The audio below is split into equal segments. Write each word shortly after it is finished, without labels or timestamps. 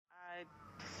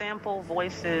sample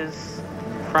voices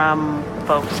from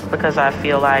folks because I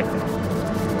feel like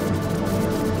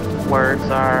words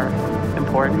are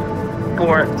important,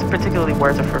 or particularly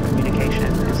words are for communication,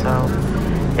 and so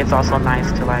it's also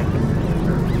nice to like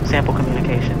sample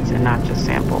communications and not just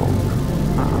sample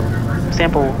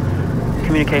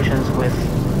communications with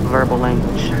verbal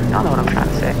language. Y'all know what I'm trying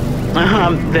to say.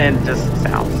 Then just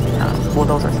sounds. Well,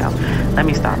 those are sounds. Let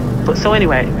me stop. But so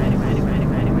anyway.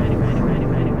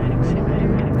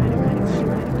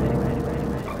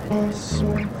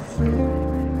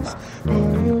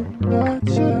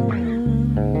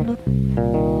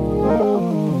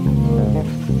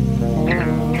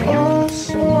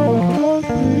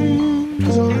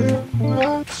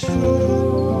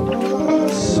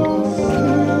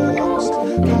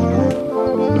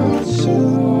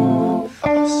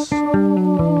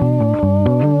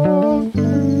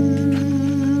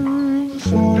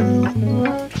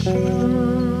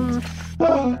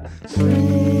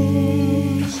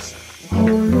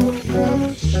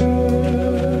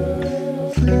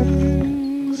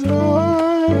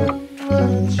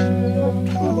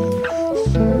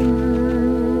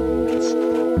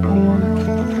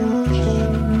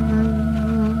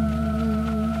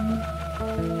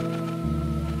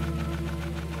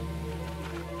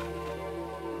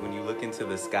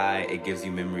 It gives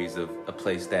you memories of a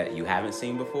place that you haven't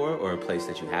seen before or a place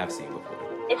that you have seen before?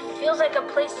 It feels like a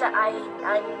place that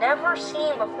I've never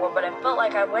seen before, but I felt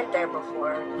like I went there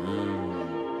before.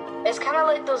 It's kind of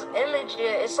like those images.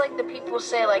 It's like the people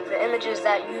say, like the images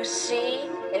that you see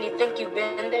and you think you've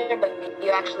been there, but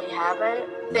you actually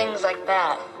haven't. Things like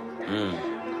that.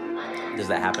 Does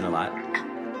that happen a lot?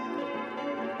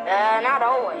 Not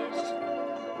always.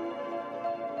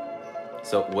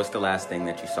 So what's the last thing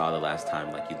that you saw the last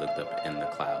time, like you looked up in the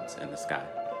clouds, in the sky?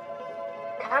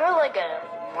 Kind of like a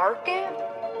market.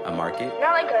 A market?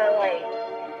 Not like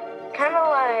kind of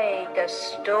like a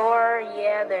store.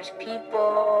 Yeah, there's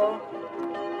people.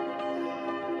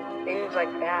 Things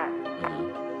like that.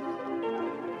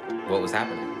 What was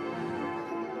happening?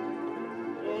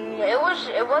 It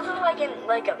wasn't like in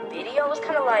like a video. It was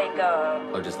kind of like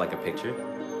Oh, just like a picture?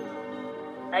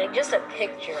 Like just a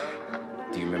picture.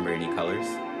 Do you remember any colors?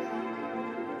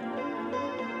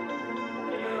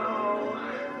 No.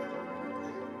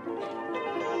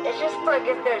 It's just like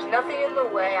if there's nothing in the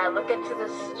way, I look into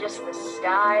just the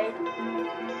sky.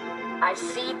 I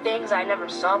see things I never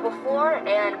saw before,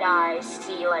 and I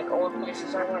see like old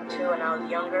places I went to when I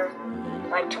was younger.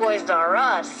 Like Toys R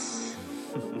Us.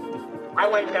 I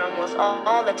went there almost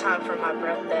all the time for my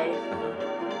birthday.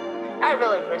 I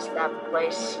really miss that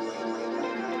place.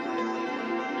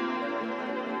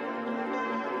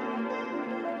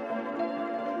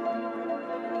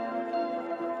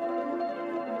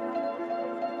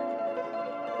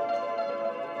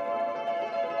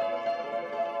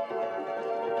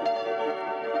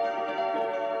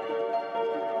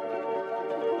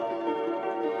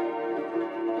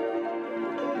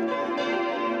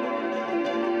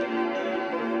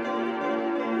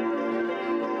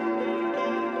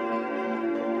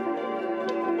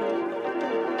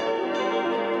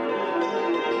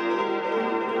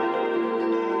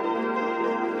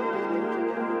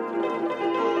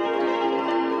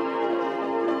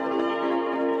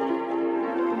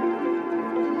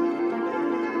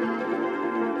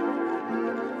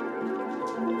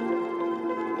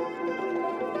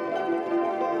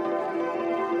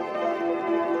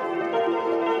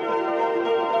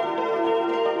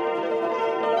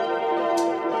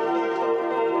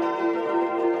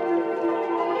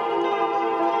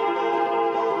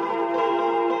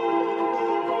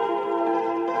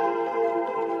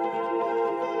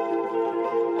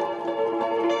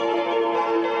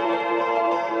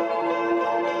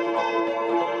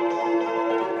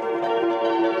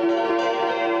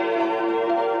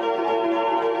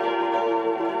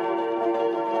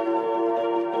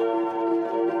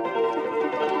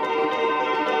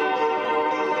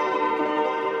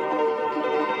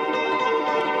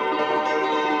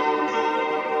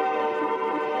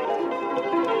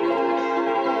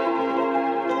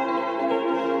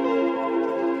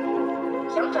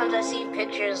 Sometimes I see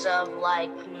pictures of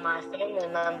like my family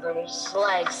members,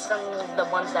 like some of the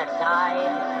ones that died.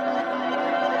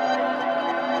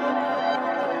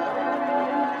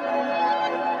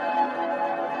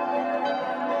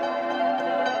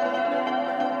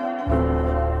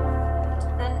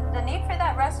 The need for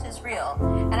that rest is real,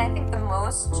 and I think the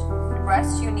most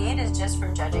rest you need is just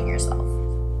from judging yourself.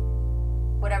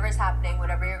 Whatever is happening,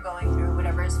 whatever you're going through,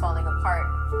 whatever is falling apart,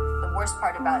 the worst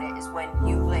part about it is when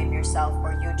you blame yourself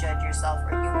or you judge yourself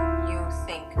or you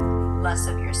think less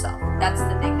of yourself. That's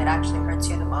the thing that actually hurts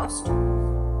you the most.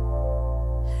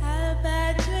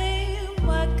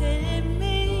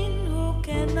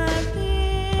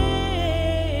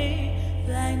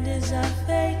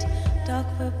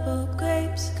 dark purple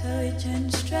grapes, courage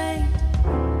and strength.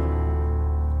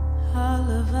 All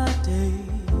of our days.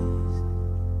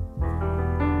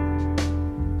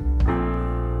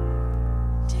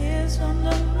 Tears from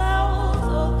the mouth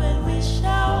open, we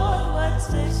shout what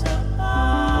sticks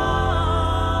apart.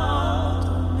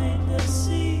 To make the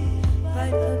sea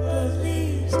bright purple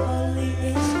leaves, only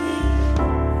is sweet.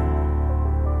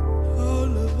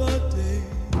 All of our days.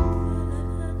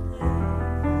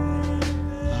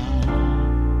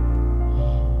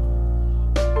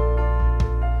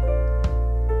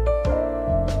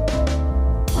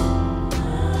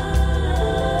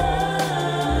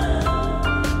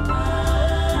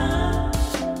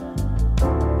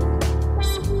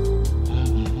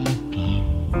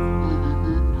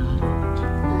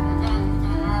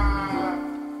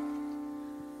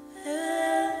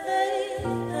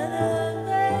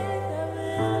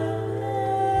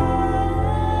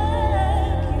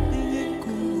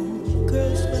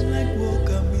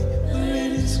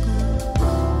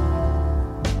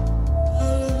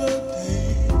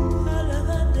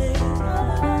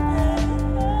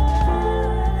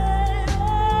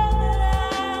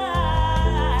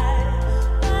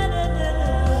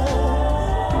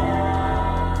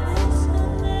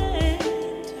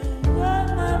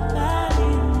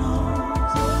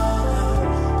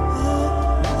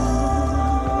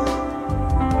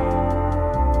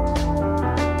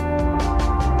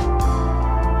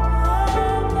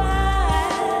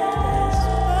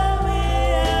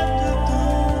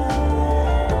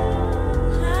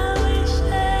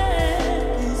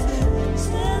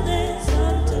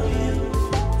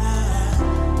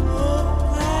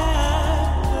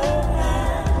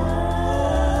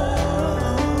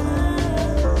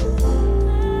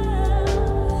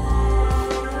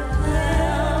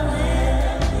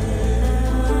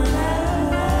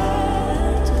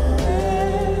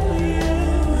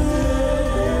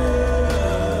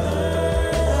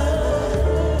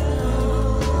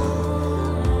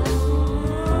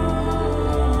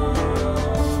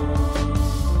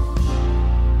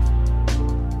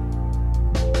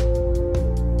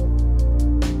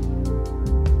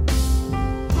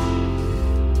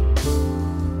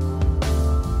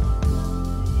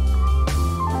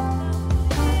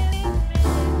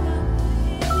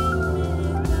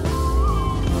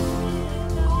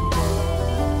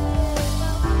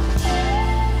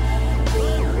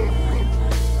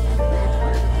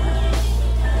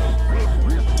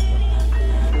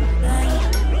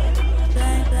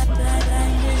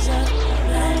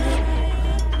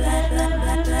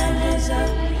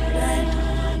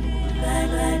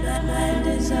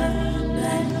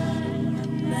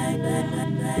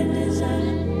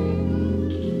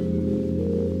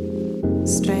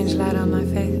 Strange light on my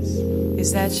face.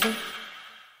 Is that you?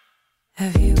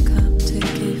 Have you come to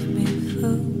give me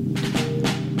food?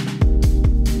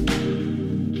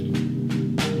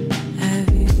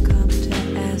 Have you come to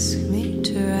ask me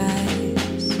to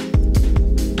rise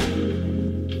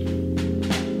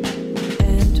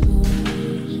and move?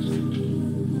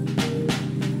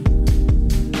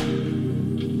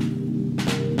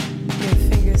 Your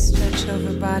fingers stretch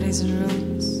over bodies and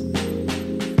rooms.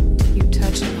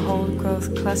 Old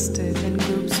growth clustered in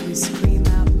groups, we scream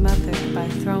out, mothered by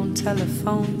thrown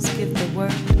telephones. Give the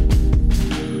word,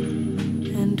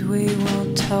 and we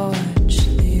will torch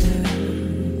the earth.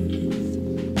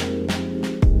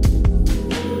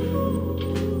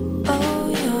 Oh,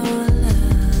 your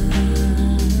love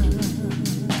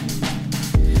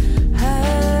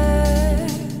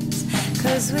hurts,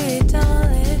 'cause we don't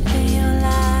live in your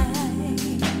life.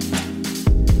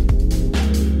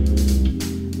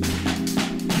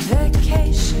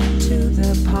 To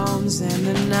the palms and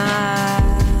the night.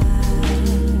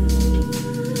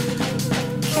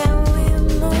 Can we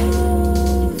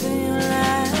move in your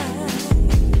light?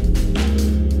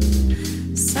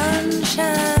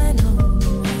 Sunshine on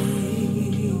me.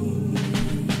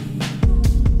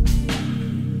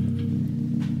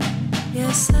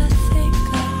 Yes, I think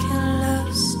I can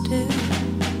love still.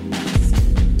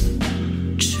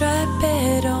 Trap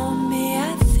it on me, I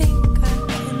think I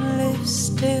can live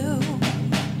still.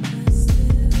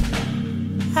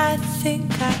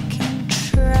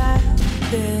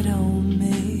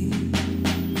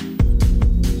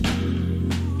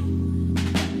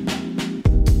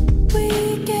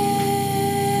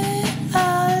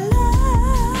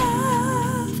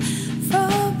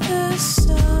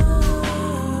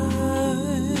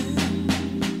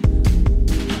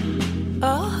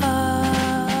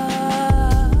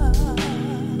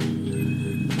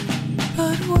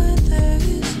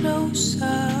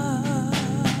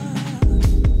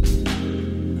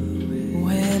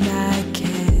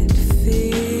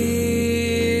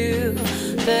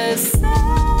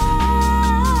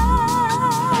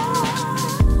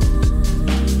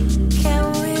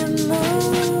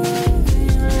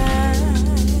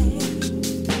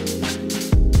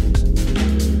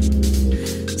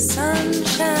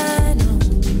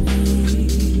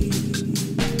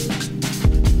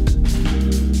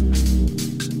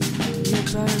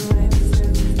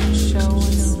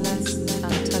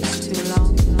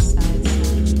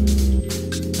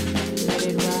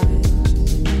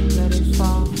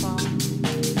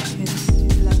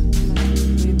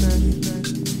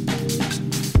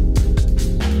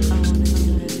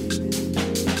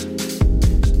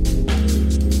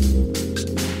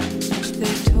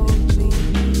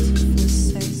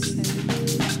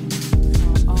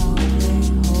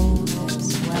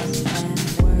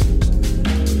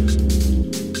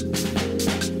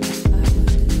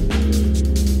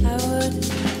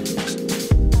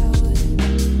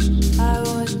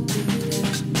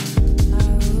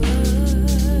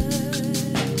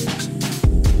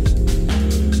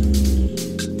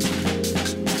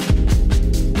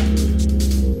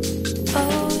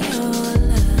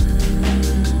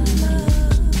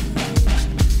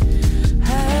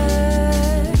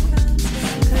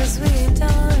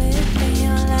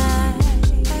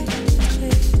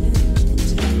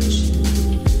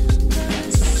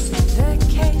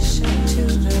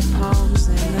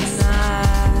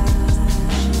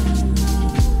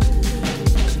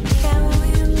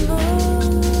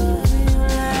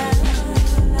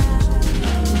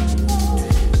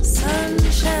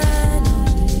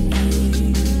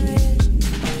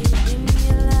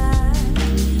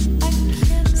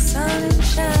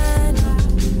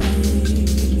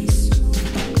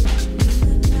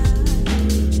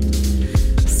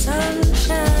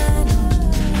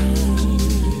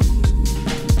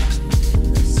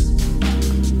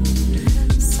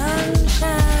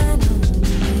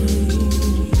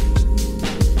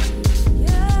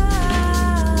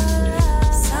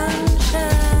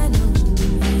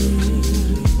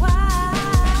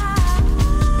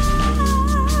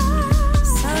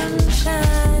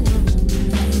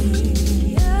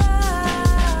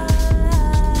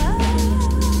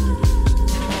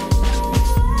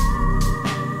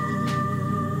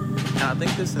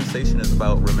 this sensation is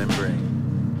about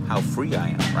remembering how free I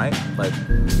am, right? Like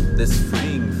this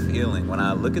freeing feeling when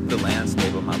I look at the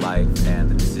landscape of my life and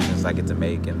the decisions I get to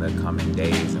make in the coming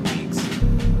days and weeks.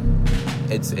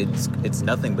 It's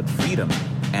nothing but freedom,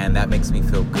 and that makes me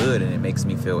feel good, and it makes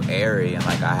me feel airy, and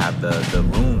like I have the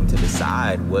room to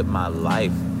decide what my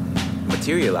life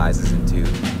materializes into.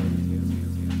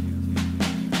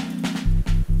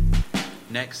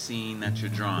 Next scene that you're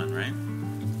drawing, right?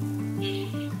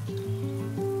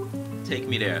 Take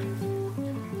me there.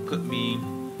 Put me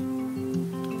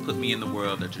in the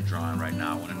world that you're drawing right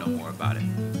now. I want to know more about it.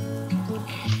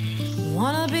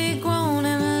 Wanna be grown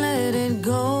and let it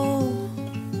go.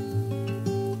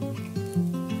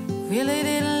 Really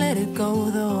didn't let it go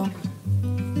though.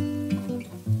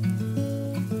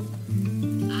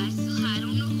 I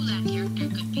don't know who that character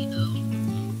could be though.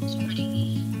 It's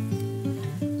pretty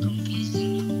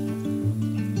confusing.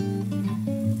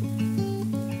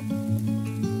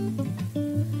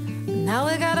 Now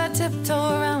we gotta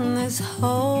tiptoe around this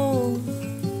hole.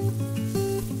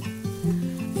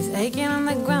 It's aching on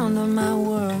the ground of my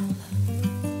world.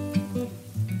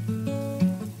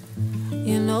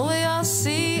 You know we all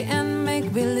see and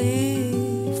make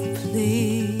believe.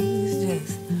 Please,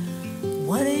 just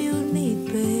what do you need,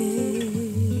 babe?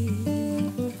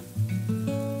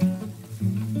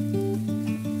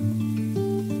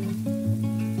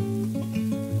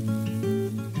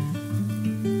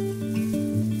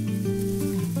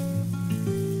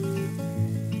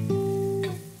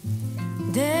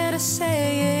 Dare to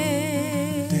say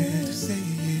it. Dare to say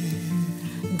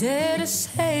it. Dare to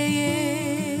say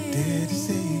it. Dare to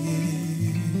say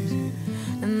it.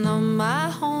 And though my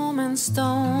home and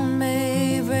stone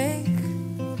may break,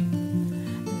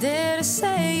 dare to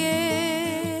say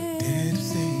it. Dare to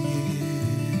say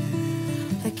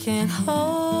it. I can't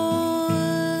hold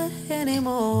it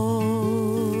anymore.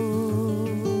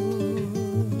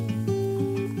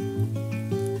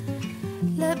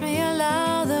 Let me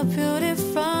allow the beauty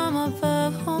from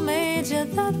above who made you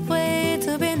that way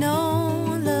to be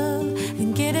known, love,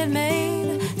 and get it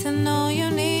made to know you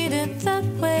need it that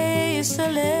way. Is to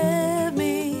let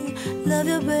me love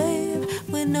you, babe.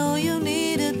 We know you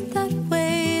need it that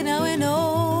way. Now we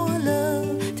know,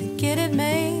 love, to get it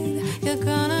made. You're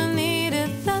gonna need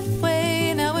it that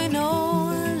way. Now we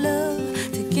know,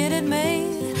 love, to get it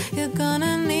made. You're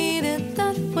gonna need it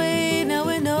that way. Now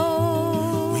we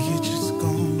know. Will you just go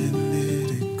and let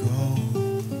it go?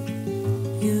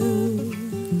 You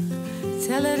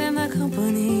tell it in the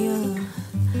company of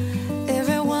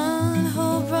everyone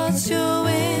who brought you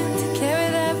in to carry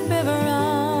that river on.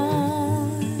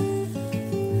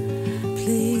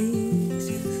 Please,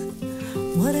 just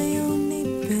what do you need,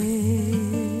 babe?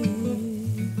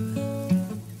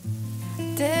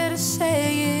 Dare to say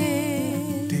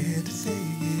it. Dare to say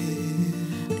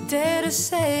it. Dare to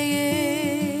say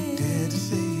it. Dare to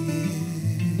say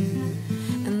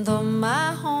it. And though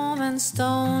my home and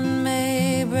stone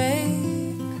may break,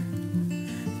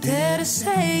 dare to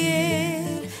say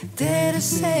it, dare to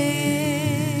say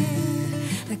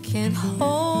it. I can't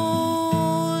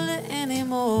hold it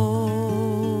anymore.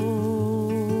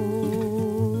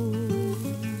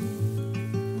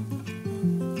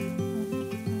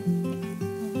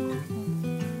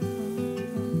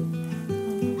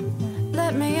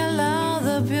 Let me allow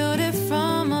the beauty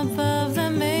from above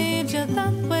that made you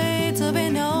that way to be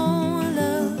known,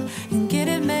 love, and get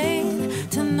it made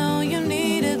to know you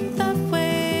need it that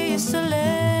way. Is to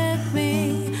let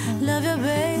me love you,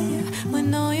 babe. We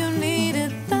know you need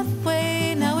it that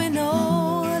way. Now we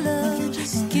know, love,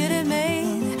 get it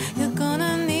made. You're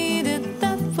gonna need it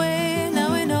that way. Now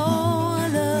we know,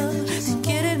 love,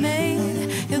 get it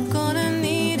made. You're gonna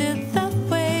need it that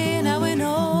way. Now we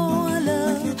know,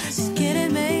 love, get it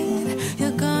made.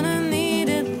 You're gonna need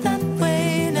it that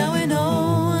way. Now we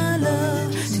know,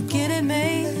 love, to get it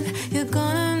made. You're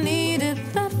gonna need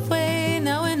it that way.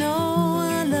 Now we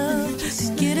know, love, to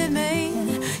get it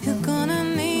made. You're gonna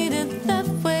need it that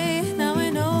way. Now we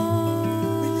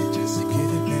know. Just get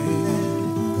it made.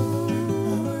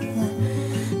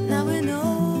 Now we know.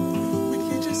 Will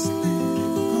you just let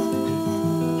it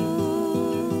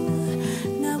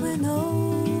Now we know.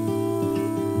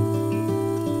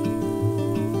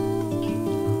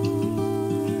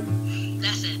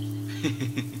 That's it.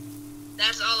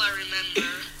 That's all I remember.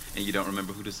 And you don't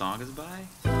remember who the song is by?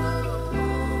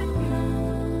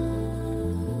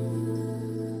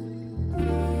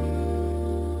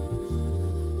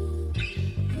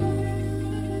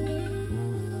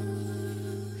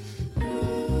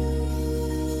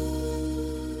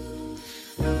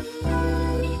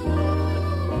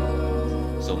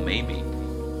 So maybe,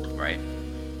 right?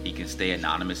 he can stay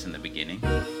anonymous in the beginning,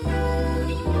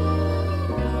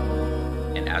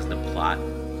 and as the plot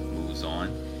moves on,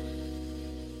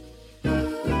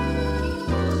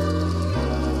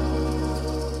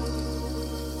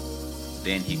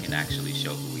 then he can actually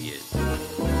show who he is.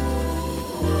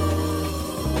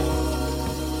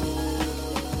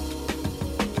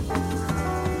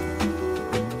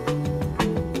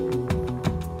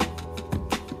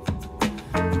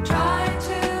 Try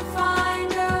to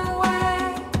find a way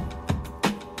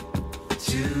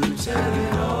to tell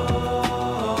it all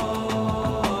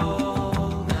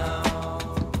now.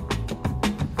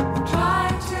 Try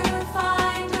to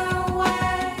find a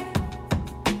way,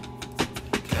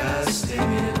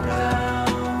 casting it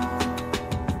down,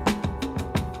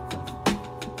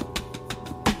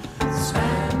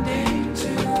 spending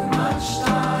too much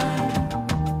time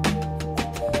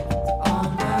on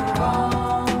the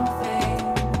wrong thing,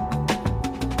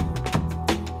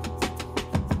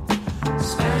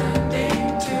 spending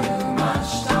too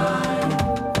much time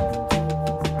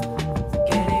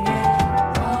getting it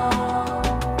wrong.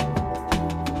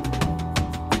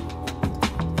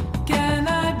 Can I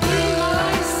be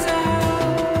myself?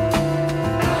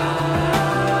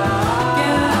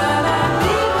 Can I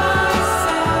be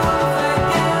myself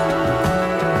again?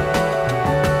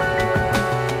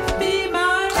 Be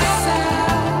myself.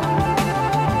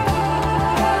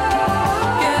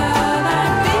 Can I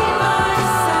be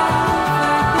myself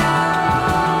again?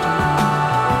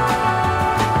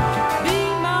 Be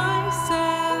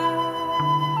myself.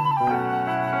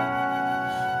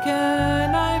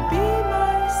 Can I be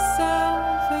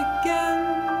myself again?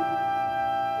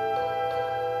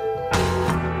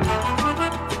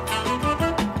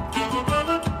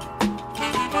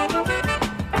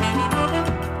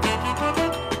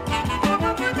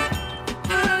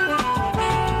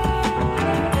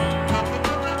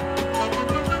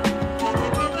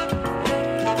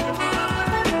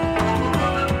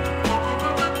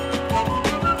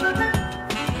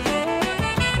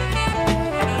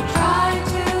 Try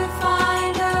to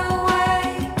find a way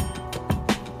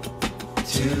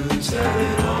to tell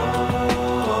it all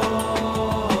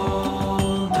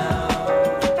now.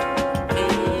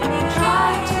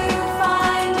 Try to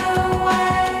find a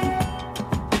way,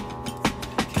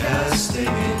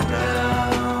 casting it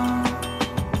down,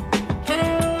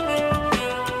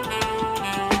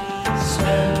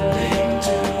 spending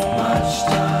too much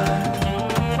time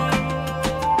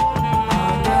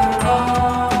on the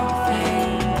wrong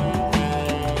thing,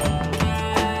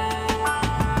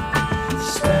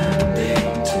 spending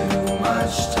too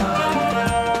much time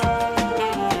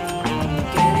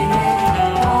getting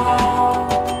it wrong.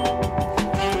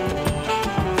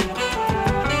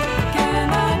 Can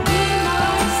I be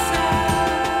myself?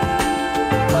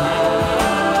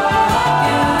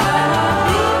 Can I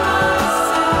be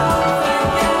myself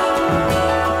again?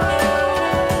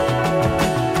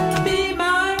 Be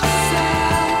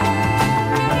myself.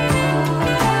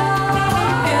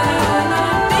 Can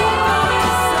I be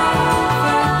myself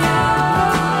again?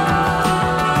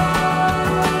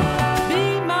 Be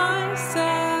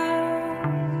myself.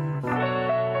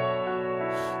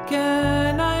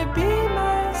 Can I be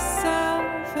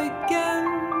myself again?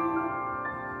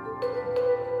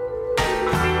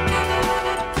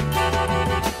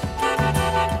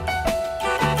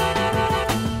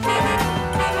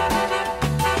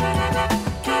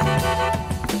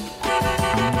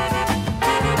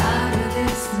 Out of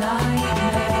this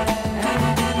nightmare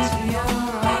and into your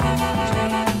own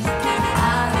dreams.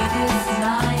 Out of this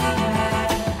nightmare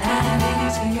and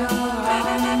into your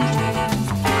own dreams.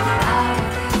 Out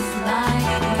of this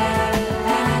nightmare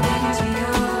and into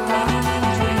your own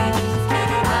dreams.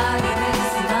 Out of this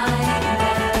nightmare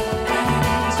and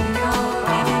into your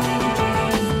own dreams.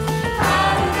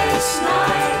 Out of this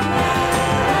nightmare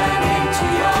and into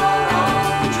your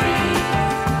own dreams.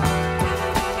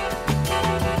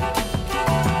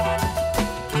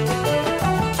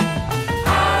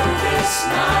 Out of this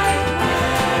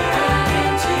nightmare and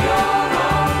into your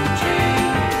own dreams.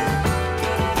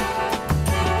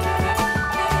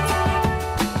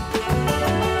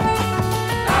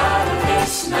 Out of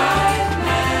this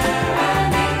nightmare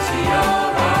and into your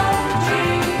own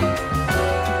dreams.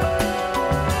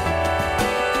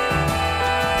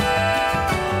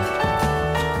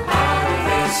 Out of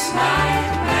this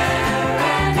nightmare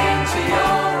and into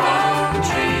your own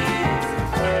dreams.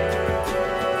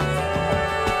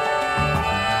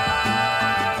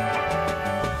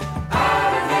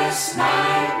 Out of this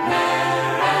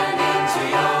nightmare and into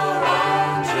your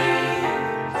own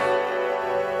dreams.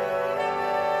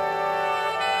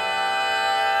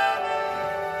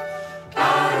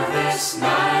 Out of this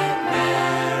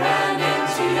nightmare and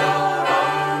into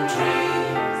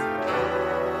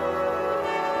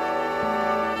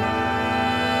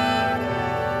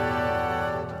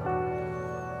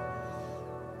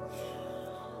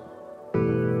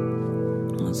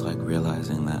it's like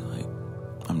realizing that like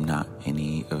I'm not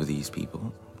any of these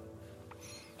people,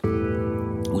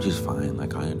 which is fine.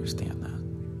 Like, I understand that.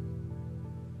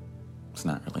 It's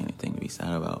not really anything to be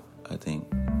sad about. I think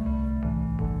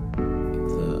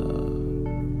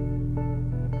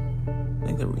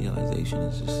the realization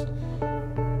is just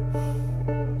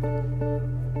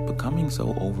becoming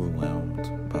so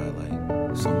overwhelmed by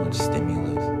like so much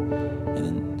stimulus, and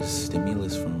then the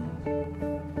stimulus from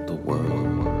the world.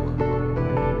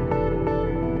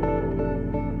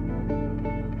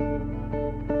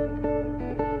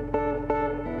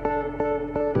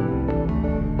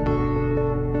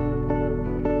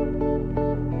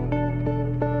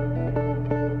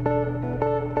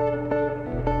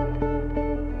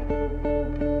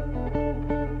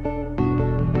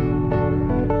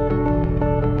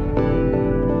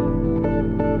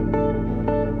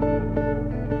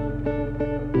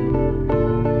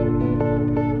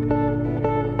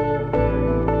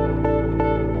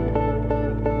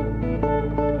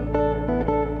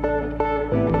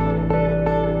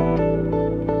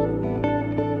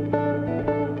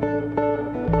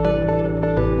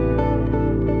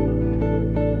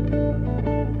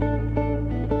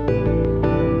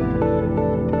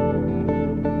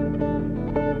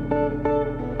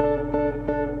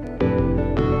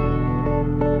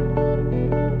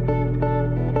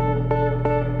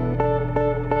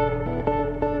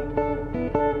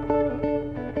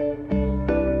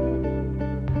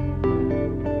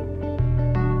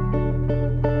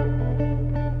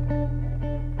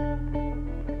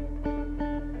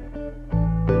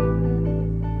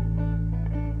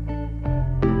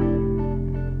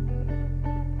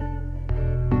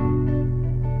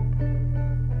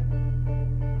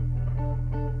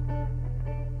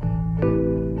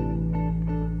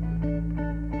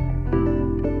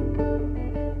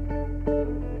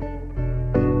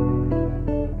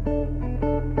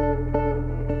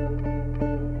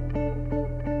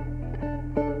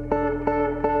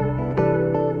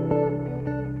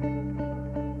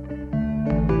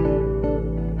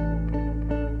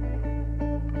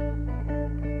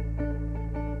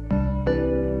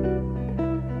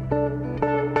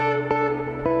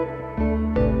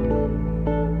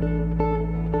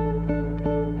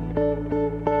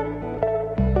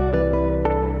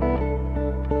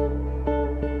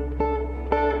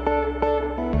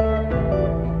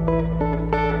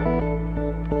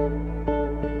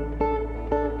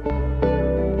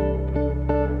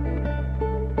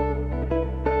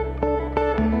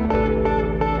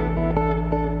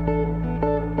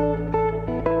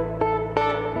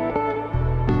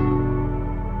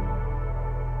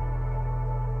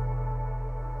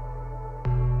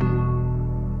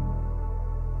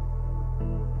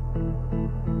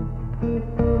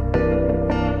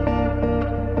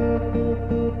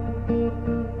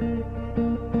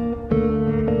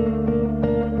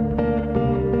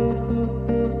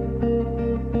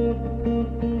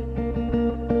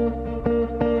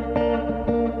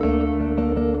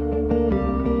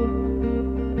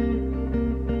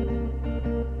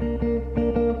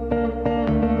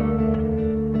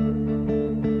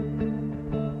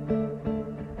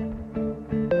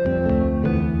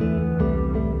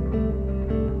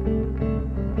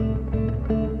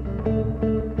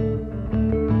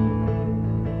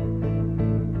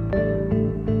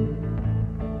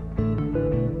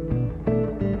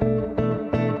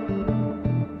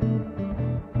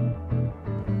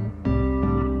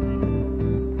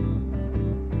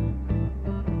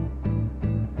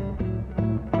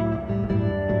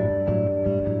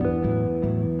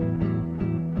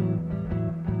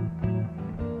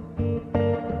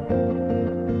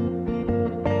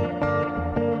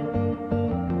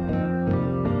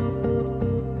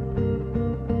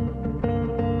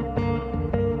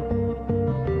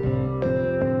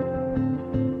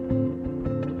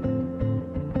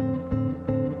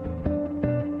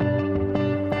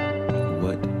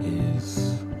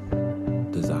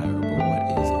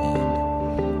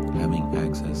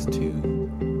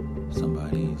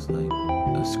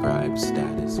 ascribe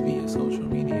status via social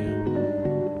media,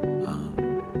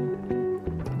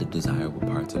 the desirable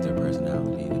parts of their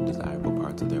personality, the desirable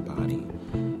parts of their body,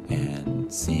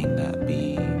 and seeing that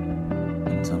be,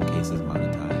 in some cases,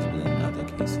 monetized, but in other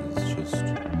cases, just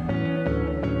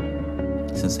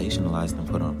sensationalized and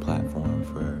put on a platform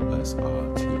for us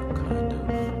all to kind of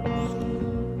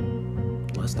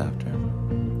lust after.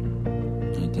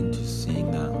 And I think just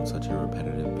seeing that on such a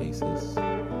repetitive basis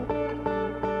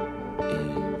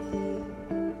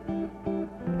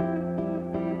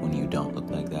when you don't look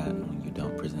like that, when you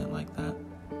don't present like that,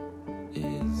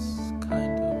 is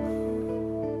kind of,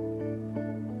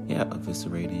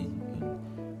 eviscerating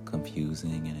and confusing.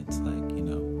 confusing, and it's like, you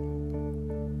know,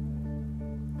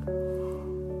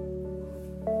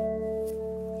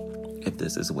 if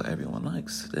this is what everyone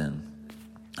likes, then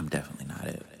I'm definitely not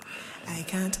it. I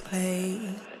contemplate.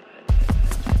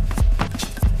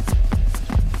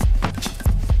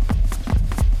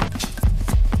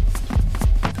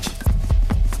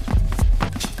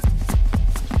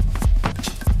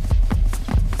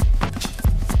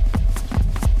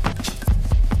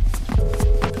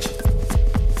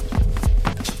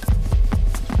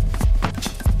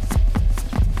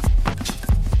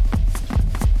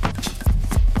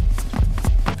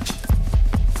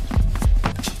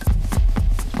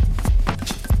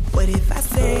 What if I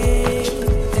say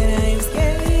that I am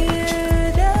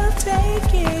scared of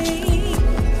taking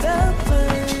the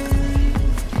plunge?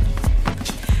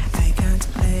 I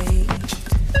contemplate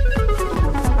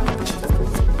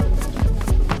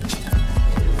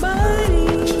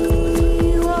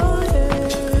muddy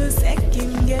water,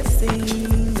 second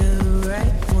guessing the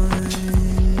right one.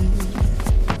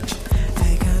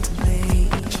 I contemplate.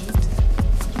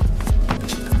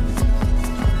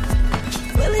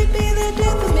 Will it be the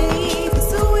death of me?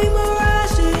 Pursuing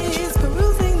mirages,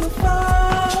 perusing the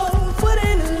fall. What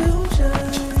an illusion.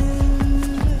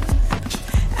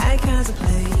 I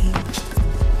contemplate.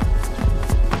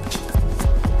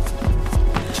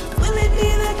 Will it be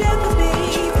the death of me?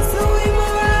 Pursuing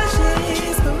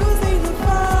mirages, perusing the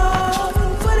fall.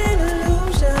 What an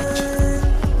illusion.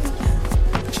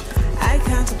 I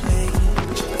contemplate.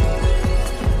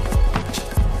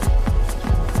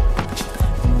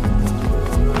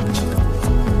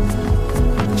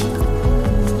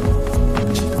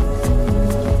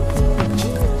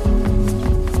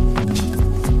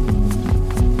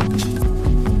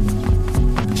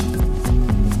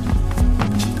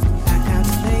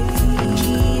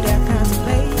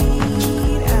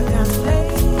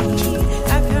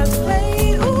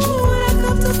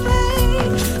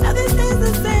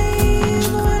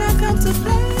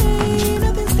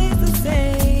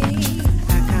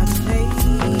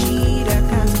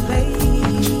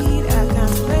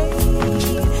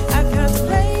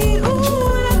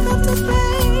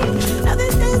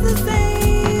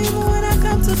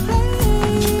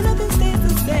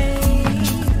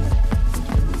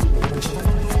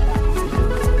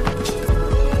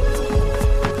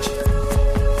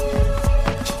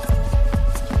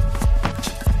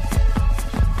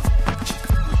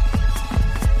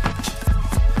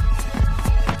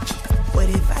 What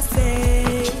if I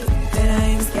say that I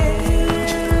am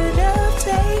scared of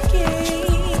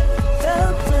taking the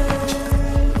plunge?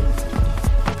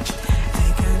 I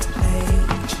contemplate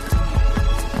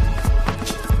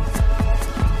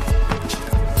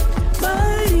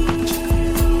muddy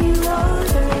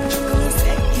water,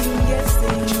 second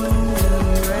guessing the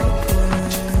right one.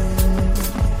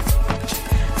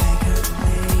 I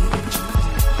contemplate.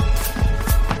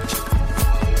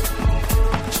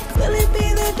 Will it be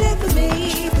the death of me?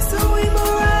 Pursuing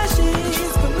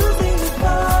mirages, perusing the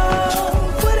fall.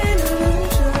 What an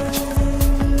illusion.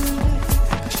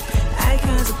 I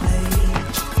contemplate.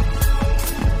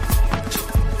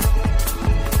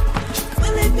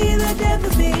 Will it be the death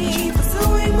of me?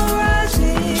 Pursuing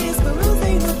mirages,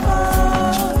 perusing the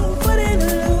fall. What an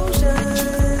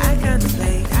illusion. I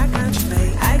contemplate, I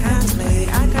contemplate, I contemplate,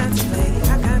 I contemplate,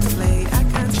 I contemplate, I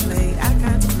contemplate, I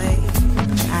contemplate.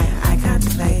 I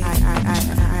contemplate, I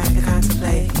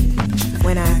contemplate.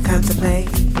 When I contemplate,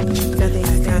 nothing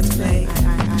I contemplate.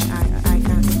 I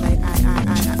contemplate, I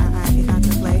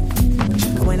contemplate.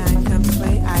 When I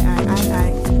contemplate, I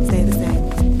stay the same.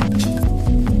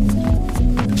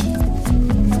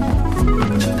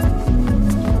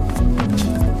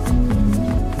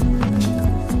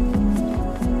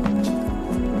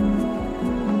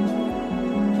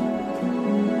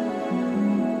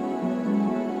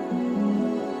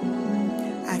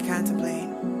 I contemplate.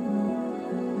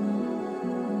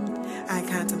 I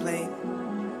contemplate.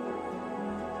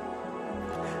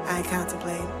 I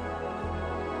contemplate.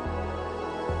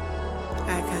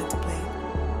 I contemplate.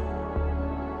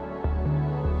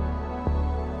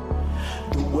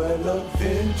 The well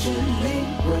eventually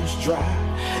runs dry,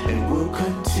 and will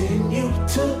continue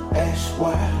to ask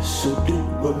why. So do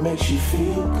what makes you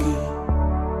feel good.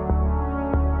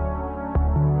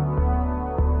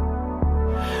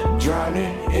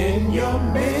 Drowning in your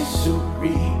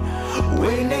misery,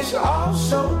 when it's all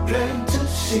so plain to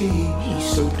see.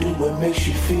 So do what makes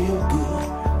you feel good.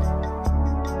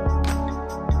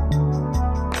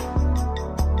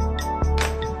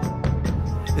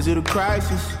 Is it a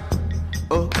crisis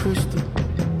or a crystal,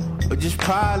 or just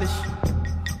polish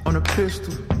on a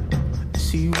pistol?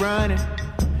 See you running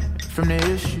from the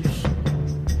issues,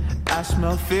 I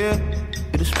smell fear,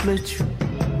 it'll split you.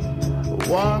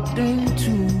 Walked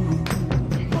into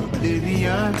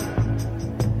oblivion,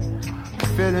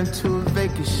 fell into a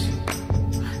vacancy,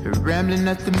 rambling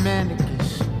at the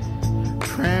mannequins,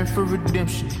 praying for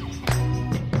redemption.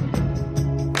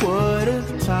 What a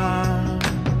time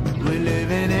we're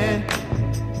living in.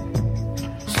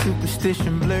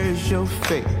 Superstition blurs your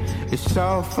fate. It's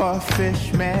all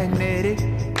far-fetched, magnetic.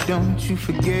 Don't you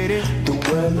forget it. The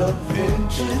well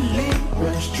eventually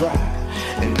runs dry,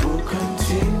 and we'll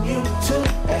continue to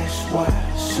ask why.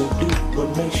 So do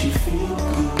what makes you feel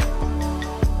good.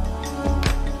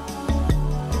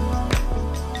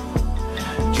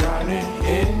 Drowning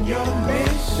in your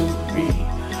misery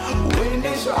when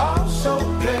it's all so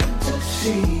plain to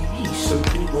see. So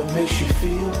do what makes you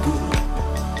feel good.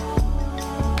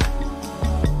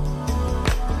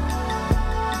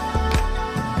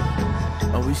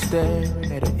 Are we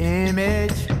staring at an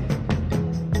image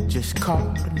just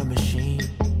caught in the machine?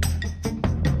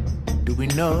 Do we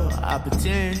know our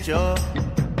potential?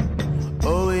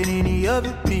 Oh, it any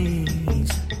other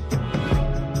means?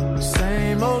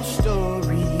 Same old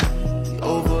story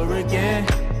over again.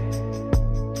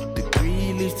 The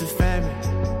greed leads to famine.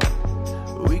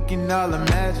 We can all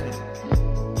imagine.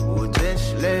 We'll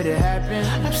just let it happen.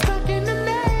 I'm stuck in the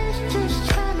maze, just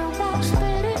trying to walk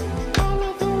steady. All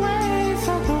of the ways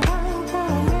of the world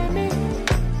won't let me.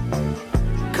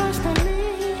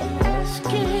 Constantly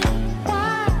asking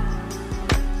why.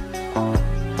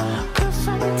 'Cause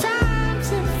sometimes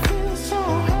it feels so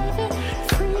heavy,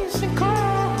 freezing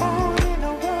cold in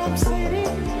a warm city.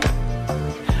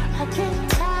 I get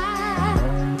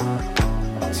tired.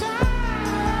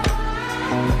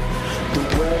 The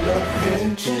well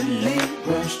eventually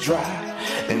runs dry,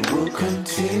 and we'll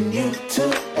continue to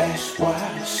ask why.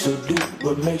 So do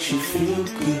what makes you feel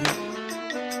good.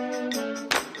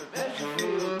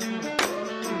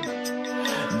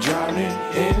 Drowning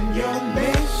in your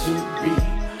misery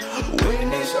when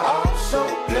it's all so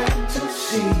plain to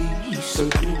see. So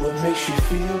do what makes you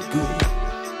feel good.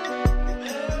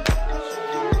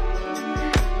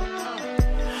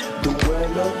 The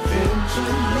well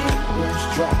eventually runs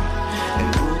dry, and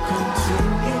we'll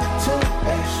continue to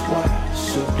ask why.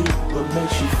 So do what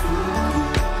makes you feel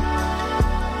good.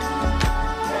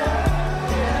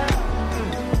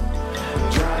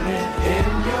 Drowning in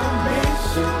your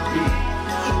misery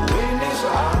when it's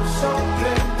all so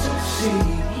plain to see.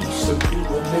 So do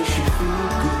what makes you feel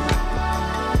good.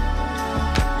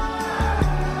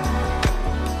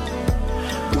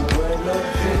 The well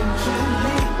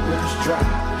eventually runs dry,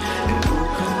 and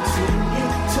we'll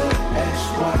continue to ask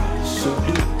why. So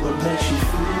do what makes you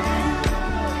feel good.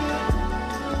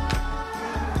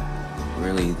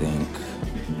 Really think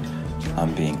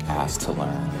I'm being asked to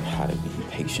learn how to be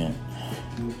patient,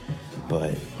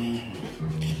 but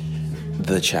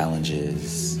the challenge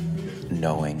is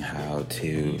knowing how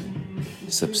to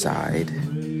subside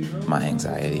my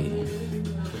anxiety,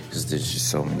 because there's just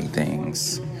so many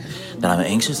things that I'm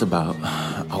anxious about,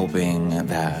 hoping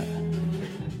that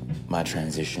my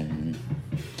transition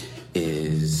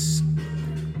is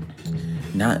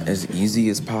not as easy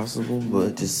as possible,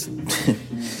 but just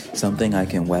something I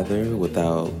can weather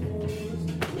without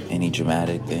any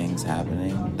dramatic things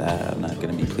happening that I'm not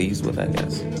going to be pleased with, I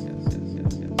guess.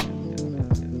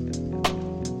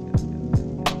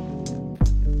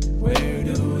 Where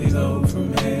do we go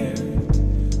from here?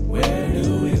 Where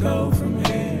do we go from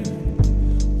here?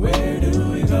 Where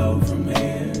do we go from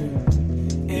here?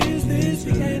 Is this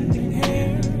the ending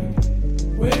here?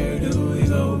 Where do we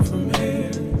go from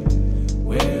here?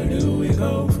 Where do we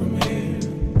go from here?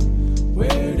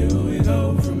 Where do we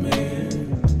go from here?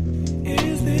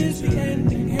 Is this the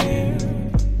ending here?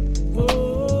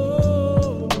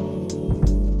 Oh,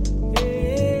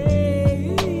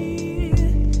 hey,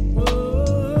 oh,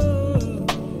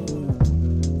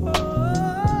 oh.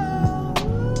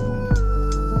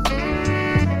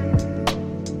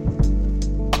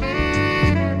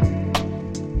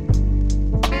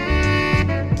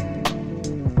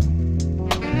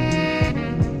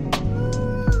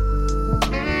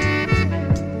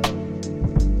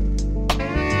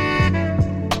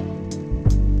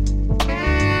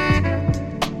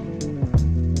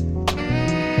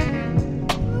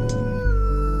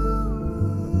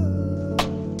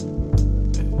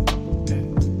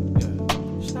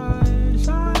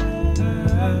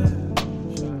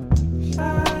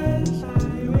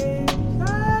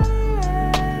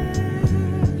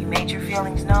 You made your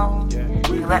feelings known.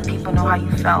 You let people know how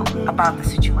you felt about the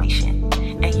situation.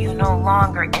 And you no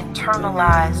longer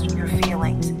internalized your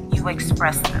feelings. You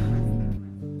expressed them.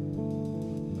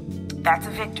 That's a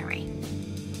victory.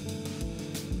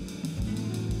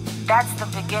 That's the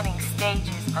beginning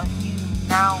stages of you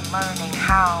now learning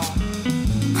how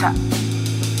to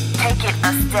take it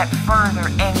a step further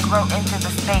and grow into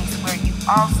the space where you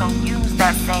also use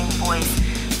that same voice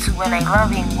to, in a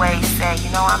loving way, say, you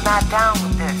know, I'm not down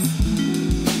with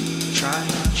this. Try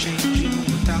to change you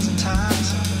 1,000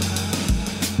 times,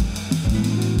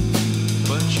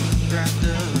 but you'd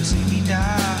rather see me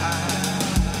die.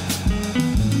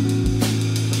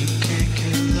 You can't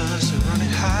kill us or run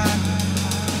it high.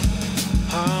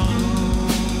 Oh,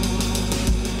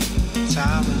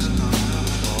 time is gonna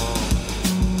fall.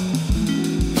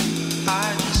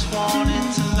 I just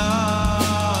wanted to love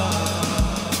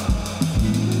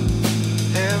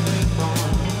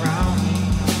everyone around me,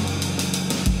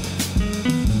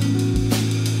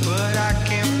 but I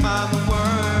can't find the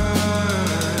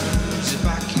words if I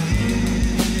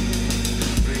can't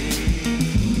breathe.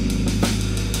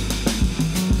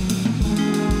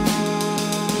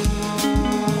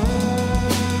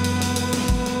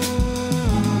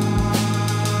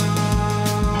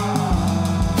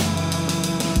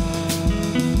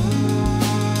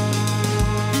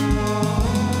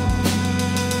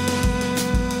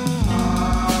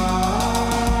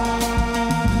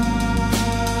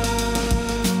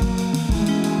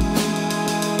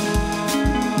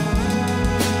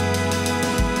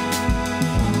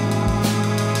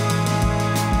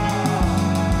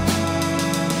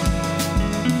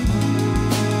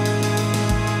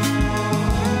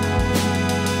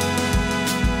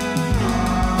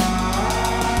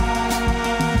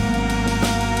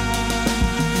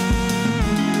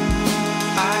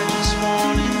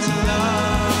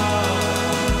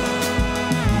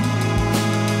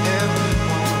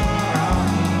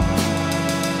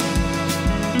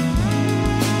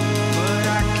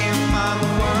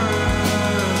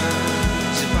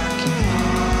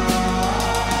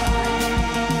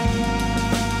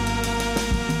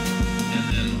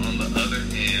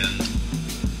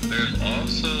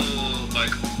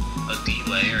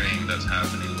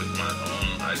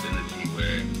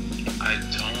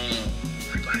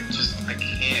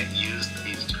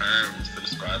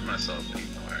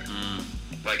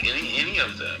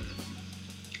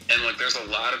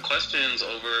 Questions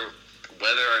over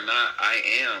whether or not I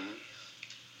am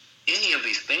any of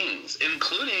these things,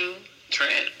 including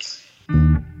trans.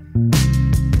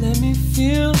 Let me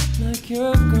feel like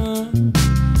you're gone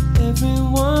every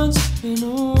once in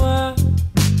a while.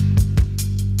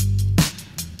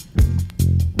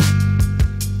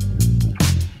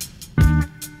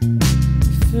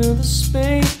 Fill the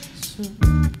space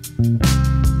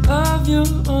of your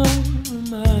own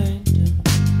reminder.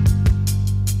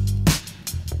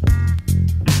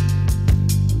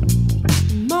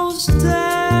 Most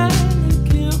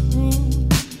delicate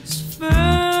rooms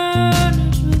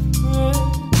furnished with bread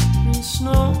and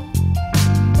snow.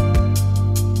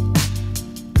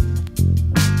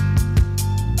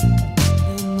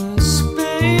 And the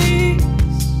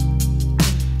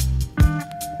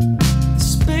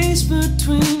space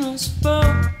between us both.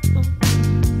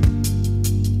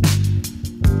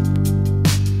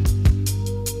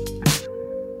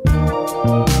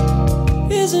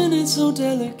 Isn't it so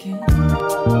delicate?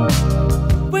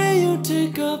 Where you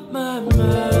take up my mind,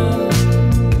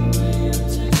 where you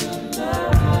take up my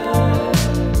mind,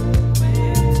 where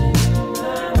you take up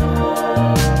my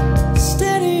mind.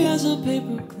 Steady as a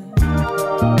paperclip,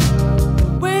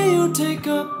 where you take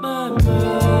up my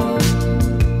mind.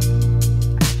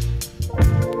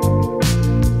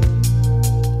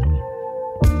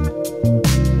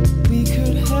 We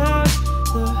could have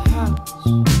the house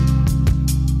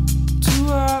to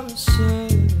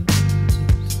ourselves.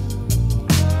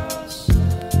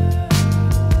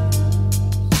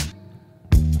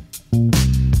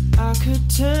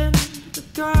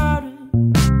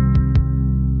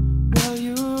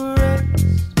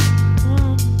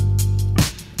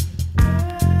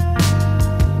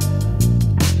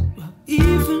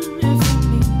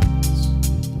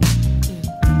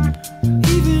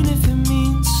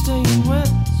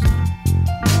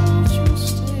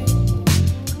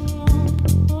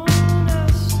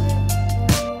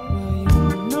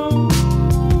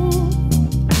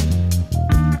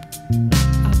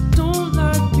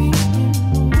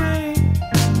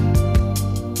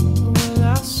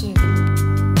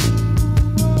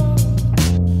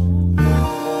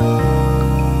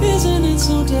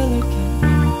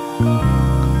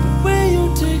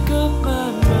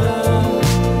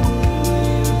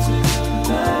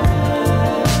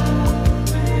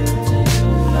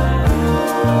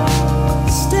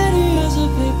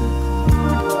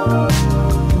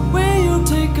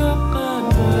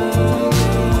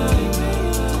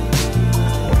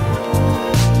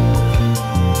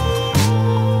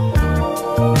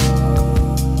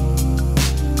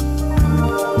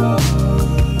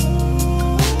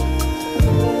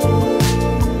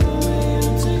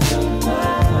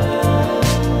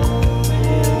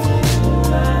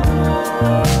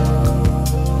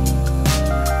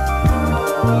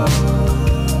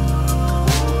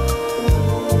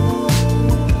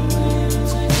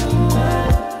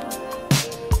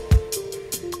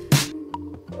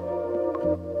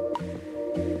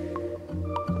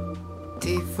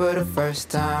 for the first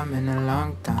time in a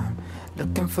long time.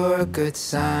 Looking for a good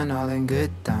sign, all in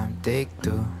good time. Take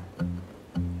two,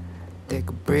 take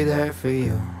a breather for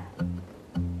you.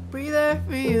 Breather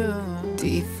for you.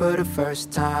 Deep for the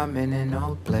first time in an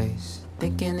old place.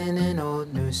 Thinking in an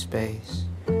old new space.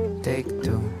 Take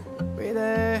two,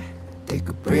 breather, take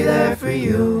a breather for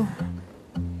you.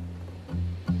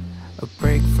 A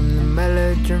break from the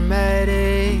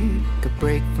melodramatic. A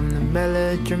break from the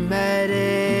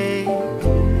melodramatic.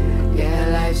 Yeah,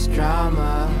 life's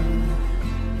drama,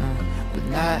 but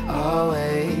not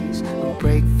always. A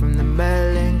break from the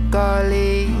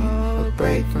melancholy. A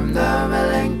break from the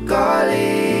melancholy.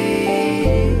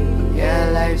 Yeah,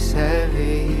 life's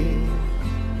heavy,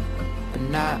 but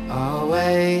not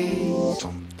always.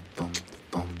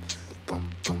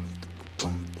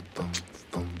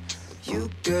 You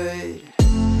good?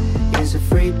 Here's a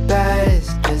free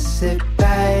pass. Just sit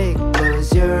back,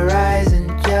 close your eyes and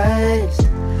just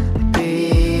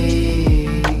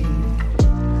be.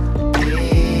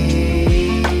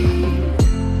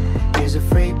 Here's a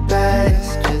free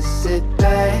pass. Just sit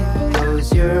back,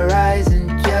 close your eyes and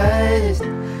just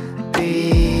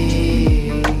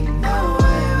be.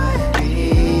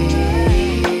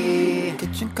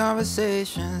 Kitchen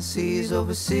conversation, seas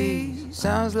overseas.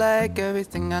 Sounds like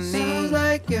everything I need. Sounds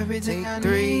like everything I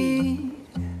need.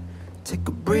 Take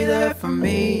a breather for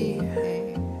me.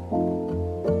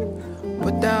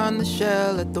 Put down the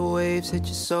shell, let the waves hit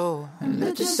your soul, and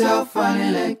let yourself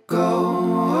finally let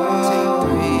go. Take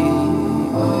three.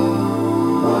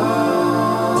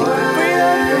 Take a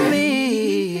breather for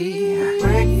me.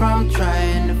 Break from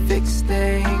trying to fix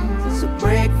things. A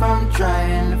break from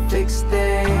trying to fix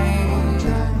things.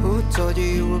 Who told you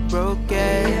you were broken?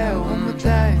 Yeah, one more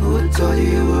time. Who told you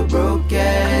you were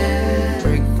broken?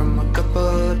 Break from a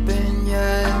couple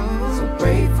opinions. A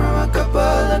break from a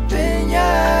couple opinions.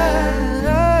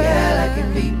 Yeah, life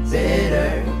can be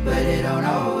bitter, but it don't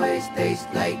always taste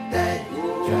like that.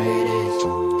 Try this.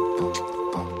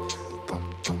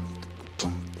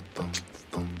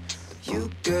 You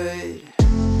good?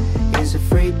 Here's a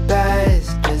free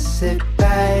pass. Just sit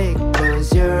back,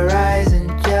 close your eyes and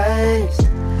just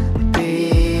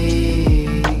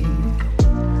be.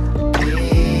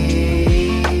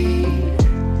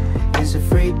 Here's a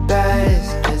free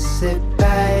pass. Just sit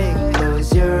back,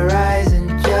 close your eyes and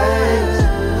just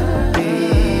be.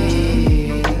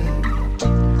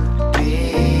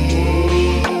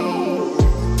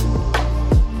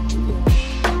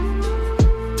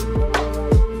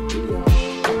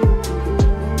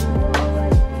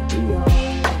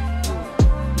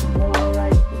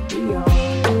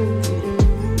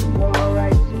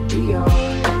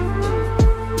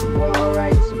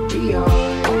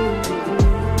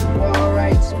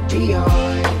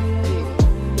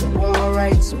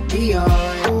 Be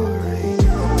alright.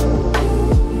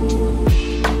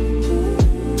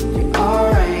 You're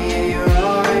alright, yeah, you're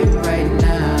alright right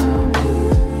now.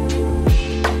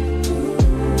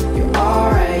 You're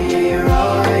alright, yeah, you're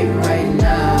alright right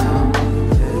now.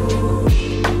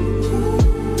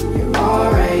 You're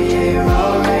alright, yeah, you're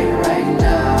alright right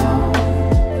now.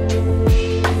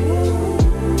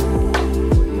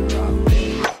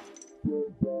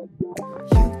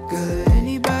 You good?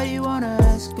 Anybody wanna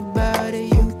ask about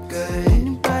it? You good?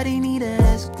 Anybody need to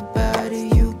ask about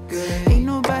it? You good? Ain't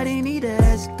nobody need to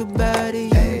ask about it. You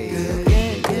good?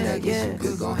 Yeah, you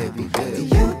good, gon' help me good.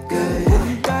 You good?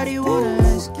 Anybody wanna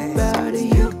ask about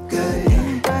it? You good?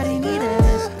 Anybody need to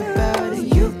ask about it?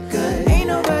 You good? Ain't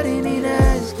nobody need to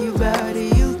ask you about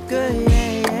it. You good?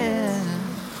 Yeah.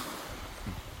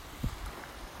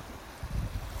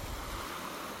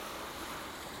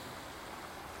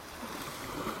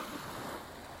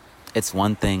 It's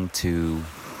one thing to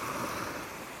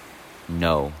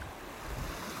know,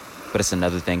 but it's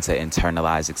another thing to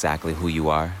internalize exactly who you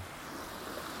are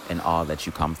and all that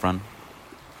you come from.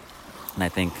 And I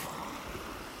think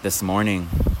this morning,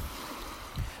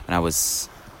 when I was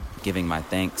giving my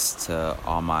thanks to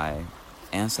all my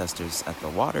ancestors at the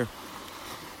water,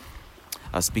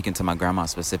 I was speaking to my grandma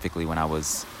specifically when I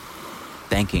was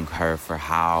thanking her for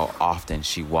how often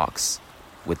she walks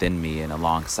within me and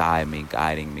alongside me,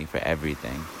 guiding me for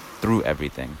everything, through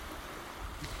everything,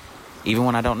 even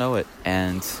when I don't know it.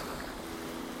 And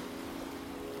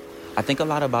I think a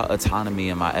lot about autonomy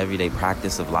in my everyday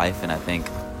practice of life. And I think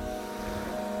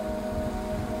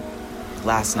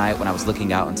last night when I was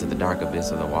looking out into the dark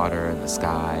abyss of the water and the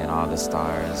sky and all the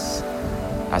stars,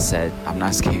 I said, I'm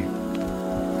not scared.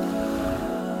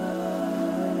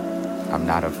 I'm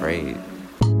not afraid.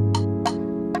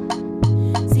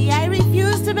 See, I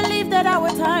refuse to believe that our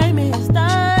time is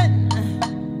done.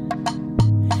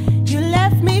 You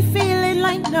left me feeling like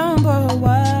my number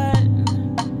one.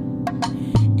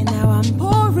 And now I'm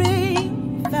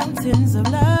pouring fountains of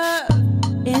love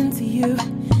into you,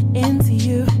 into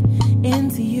you,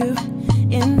 into you,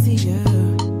 into you.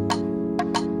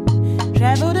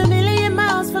 Traveled a million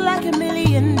miles for like a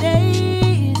million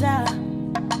days.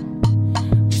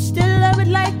 Still love it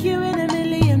like you in a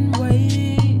million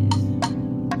ways.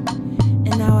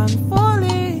 And now I'm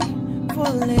falling,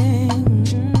 falling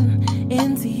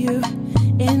into you,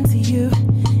 into you,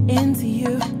 into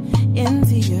you,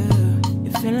 into you.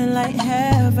 You're feeling like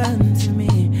heaven to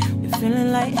me. You're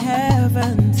feeling like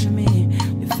heaven to me.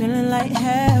 You're feeling like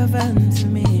heaven to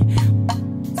me.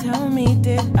 Tell me,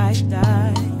 did I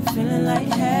die? You're feeling like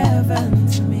heaven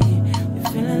to me. You're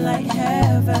feeling like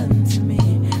heaven to me.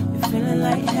 You're feeling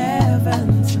like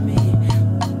heaven to me.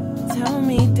 Tell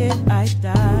me, did I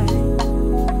die?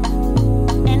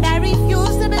 And I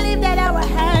refuse to believe that our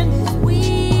hand is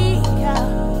weak.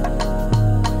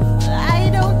 I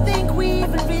don't think we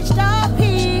even reached our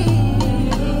peak.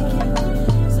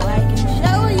 So I can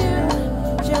show you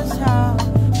just how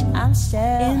I'm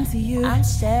still into you. I'm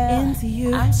still into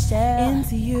you. I'm still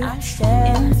into you. I'm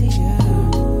still into you.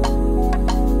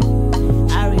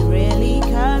 Are we really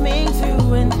coming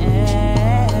to an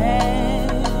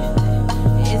end?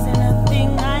 Isn't a thing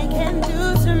I can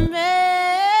do to me?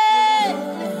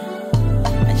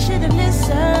 I should have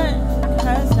listened,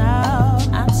 'cause now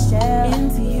I'm still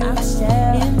into you. I'm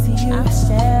still into you. I'm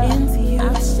still into you.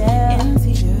 I'm still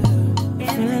into you.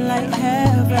 You're feeling like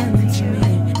heaven to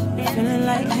me. You're feeling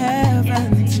like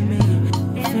heaven to me.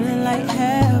 You're feeling like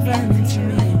heaven to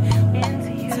me.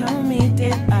 Tell me,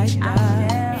 did I die?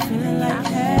 You're feeling like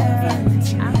heaven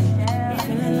to me. You're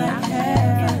feeling like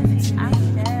heaven to me.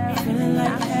 You're feeling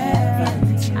like heaven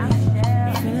to me.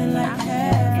 You're feeling like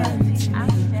heaven to me.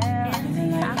 You're feeling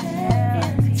like heaven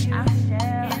to me.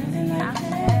 You're feeling like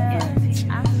heaven to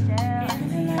me. You're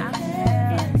feeling like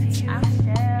heaven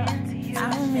to me.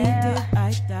 Tell me, did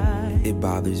I die? It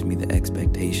bothers me, the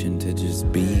expectation to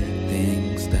just be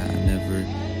things that I never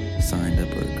signed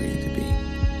up or agreed to be.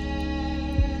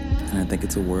 And I think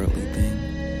it's a worldly thing.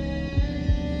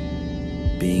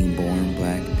 Being born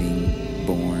black, being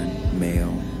born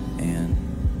male and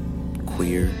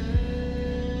queer.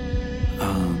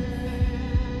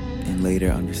 And later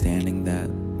understanding that,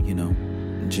 you know,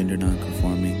 gender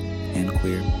non-conforming and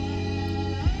queer.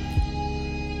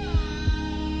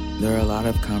 There are a lot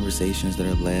of conversations that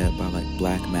are led by like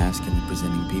black masculine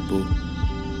presenting people.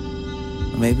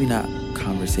 Maybe not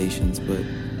conversations, but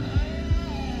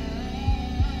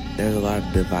there's a lot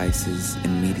of devices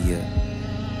in media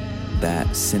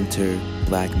that center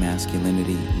black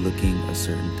masculinity looking a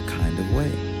certain kind of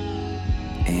way.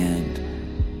 And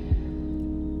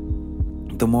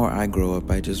the more I grow up,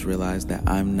 I just realize that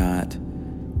I'm not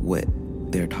what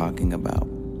they're talking about.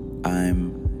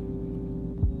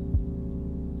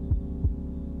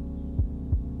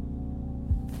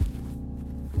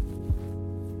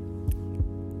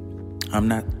 I'm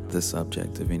not the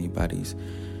subject of anybody's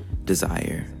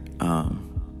desire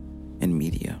in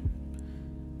media.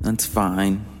 That's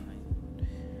fine,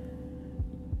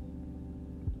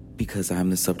 because I'm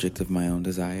the subject of my own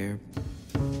desire.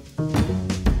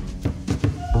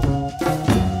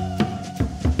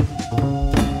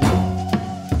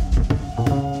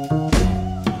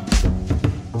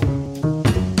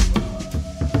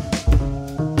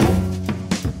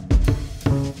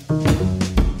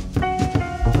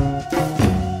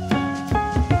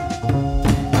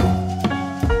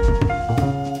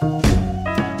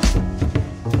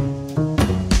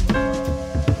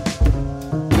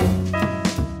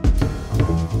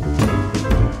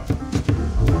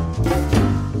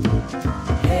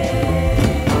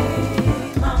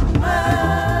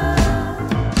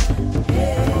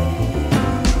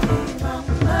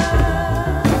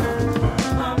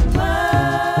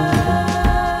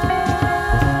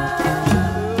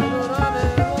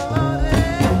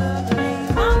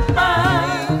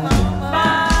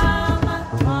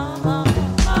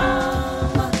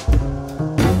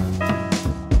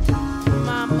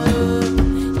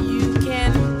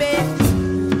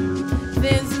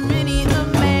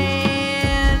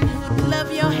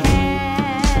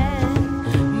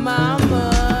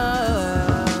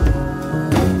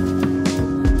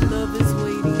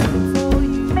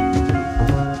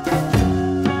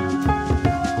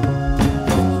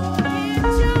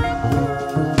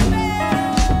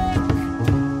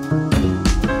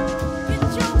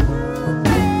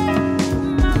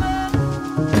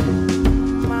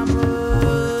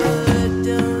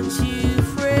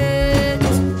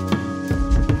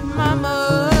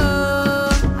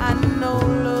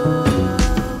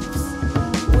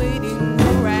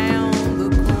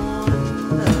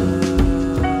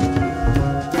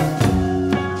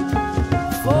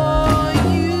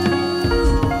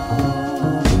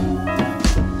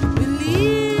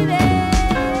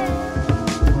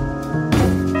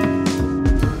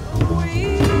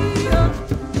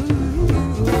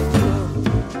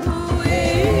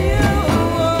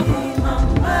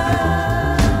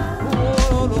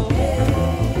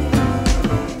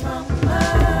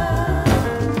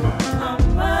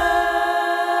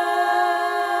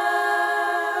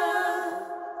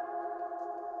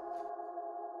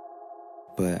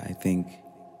 I think,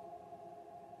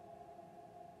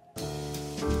 I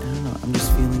don't know, I'm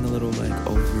just feeling a little like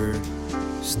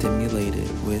overstimulated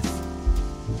with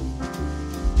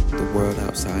the world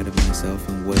outside of myself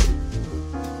and what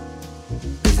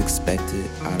is expected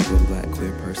out of a black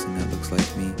queer person that looks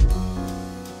like me.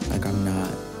 Like I'm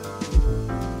not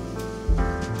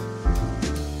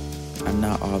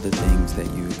all the things that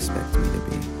you expect me to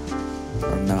be.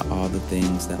 I'm not all the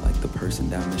things that like the person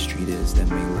down the street is that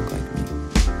may look like me.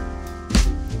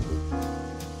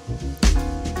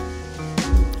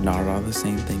 Not all the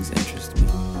same things interest me.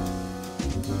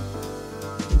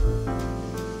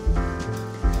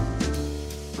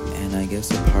 And I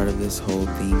guess a part of this whole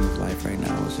theme of life right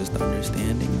now is just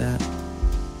understanding that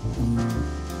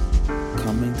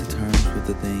coming to terms with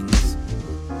the things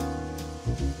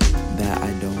that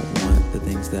I don't want, the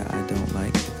things that I don't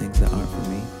like, the things that aren't for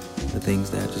me, the things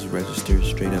that just register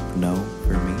straight up no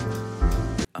for me.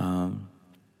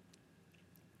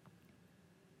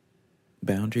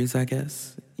 Boundaries, I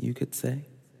guess you could say.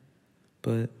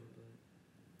 But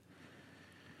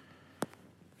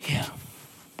yeah.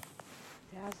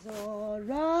 That's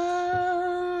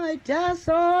alright, that's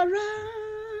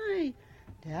alright,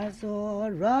 that's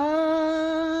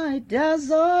alright, that's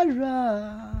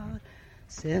alright.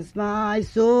 Since my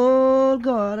soul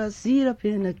got a seat up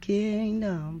in the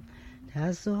kingdom,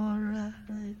 that's alright.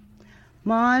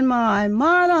 My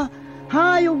mother,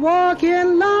 how you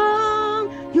walking long?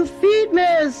 Your feet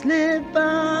may slip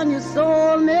and your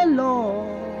soul may low.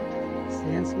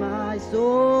 Since my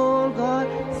soul got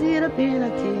a seat up in the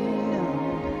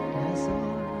kingdom, that's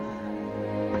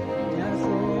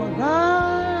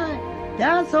alright.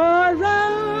 That's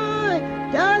alright,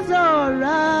 that's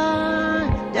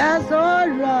alright, that's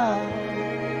alright.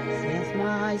 Since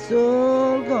my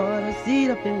soul got a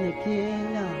seat up in the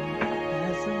kingdom,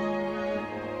 that's alright.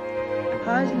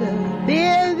 Hush, little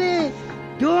baby,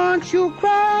 don't you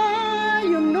cry.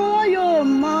 You know your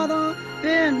mother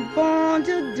been born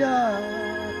to die.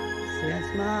 Since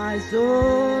my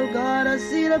soul got a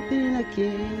seat up in the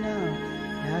kingdom,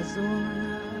 that's alright.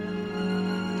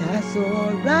 That's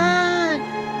alright,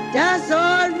 that's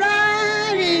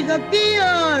alright, it could be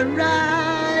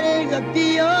alright, it could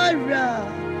be alright.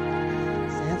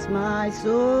 Since my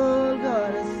soul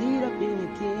got a seat up in the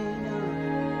kingdom,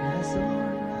 that's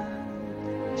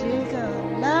alright.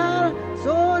 Jacob ladder,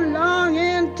 so long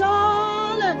and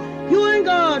tall, you ain't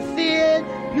got fear,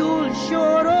 you'll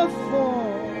sure to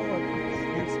fall.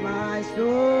 Since my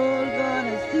soul got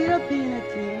a seat up in the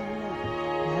kingdom,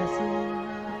 that's alright.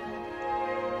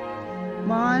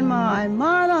 My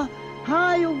mother,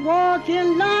 how you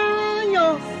walking long?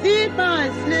 Your feet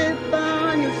might slip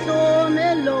on your soul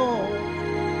may low.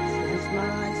 Since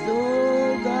my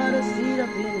soul got a seat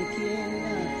up in the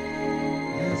kingdom,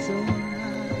 that's alright.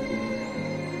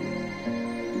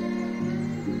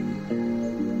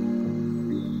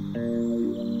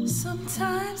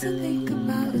 Sometimes I think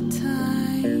about the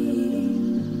time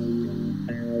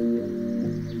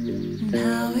and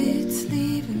how it's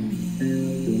leaving me.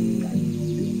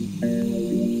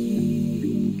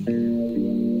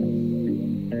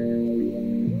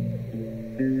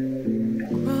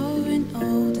 Grow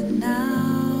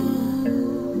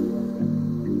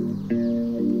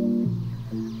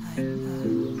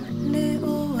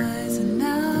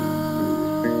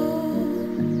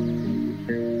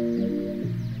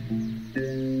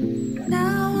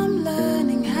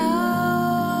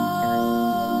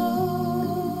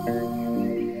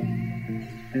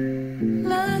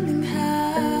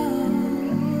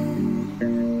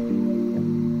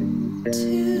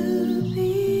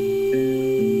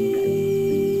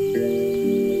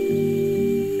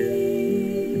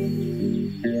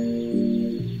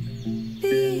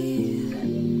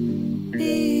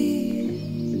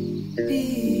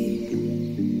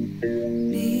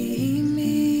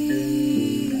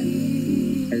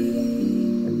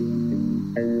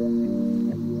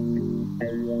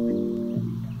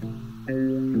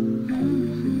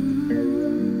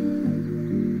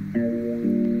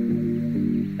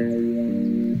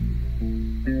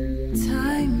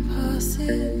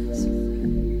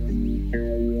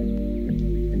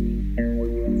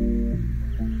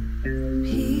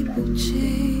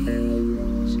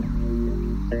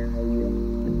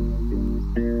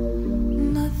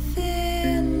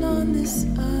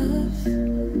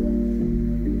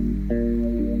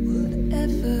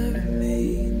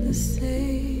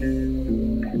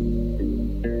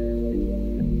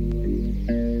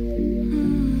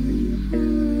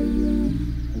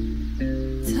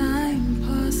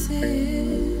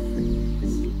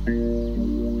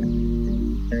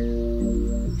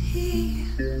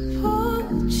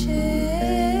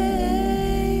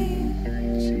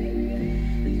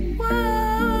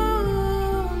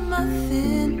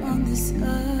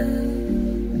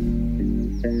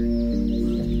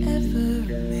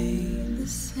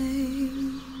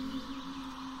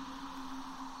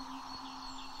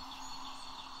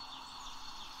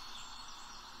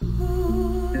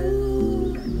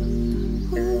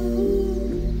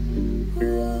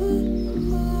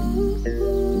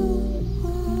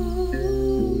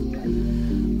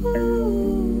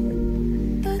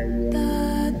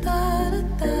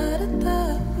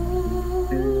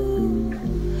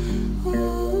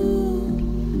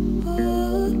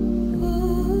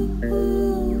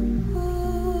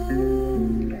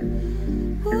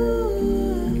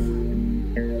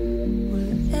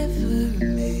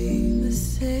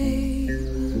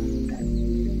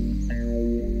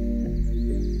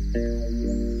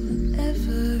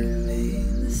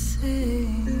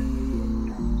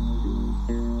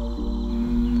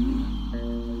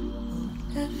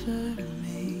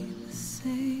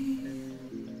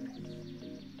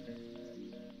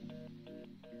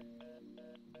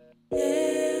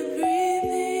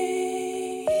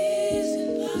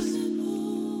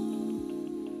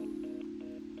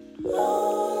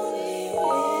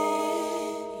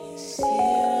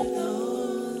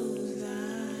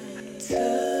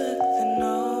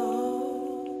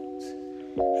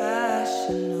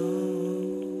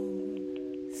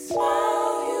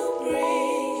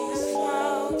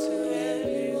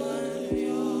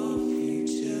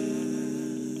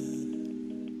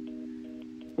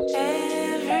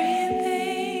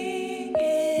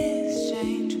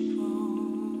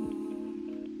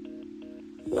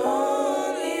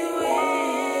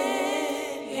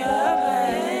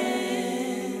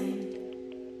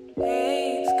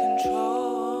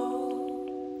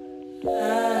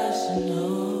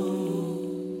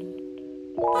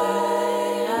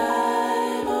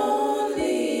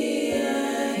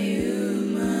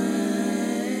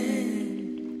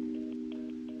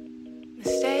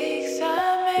Mistakes I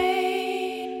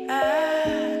made, I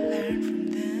learned from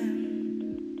them.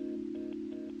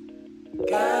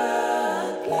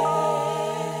 God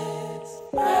bless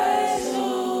my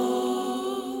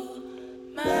soul,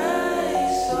 my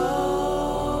soul.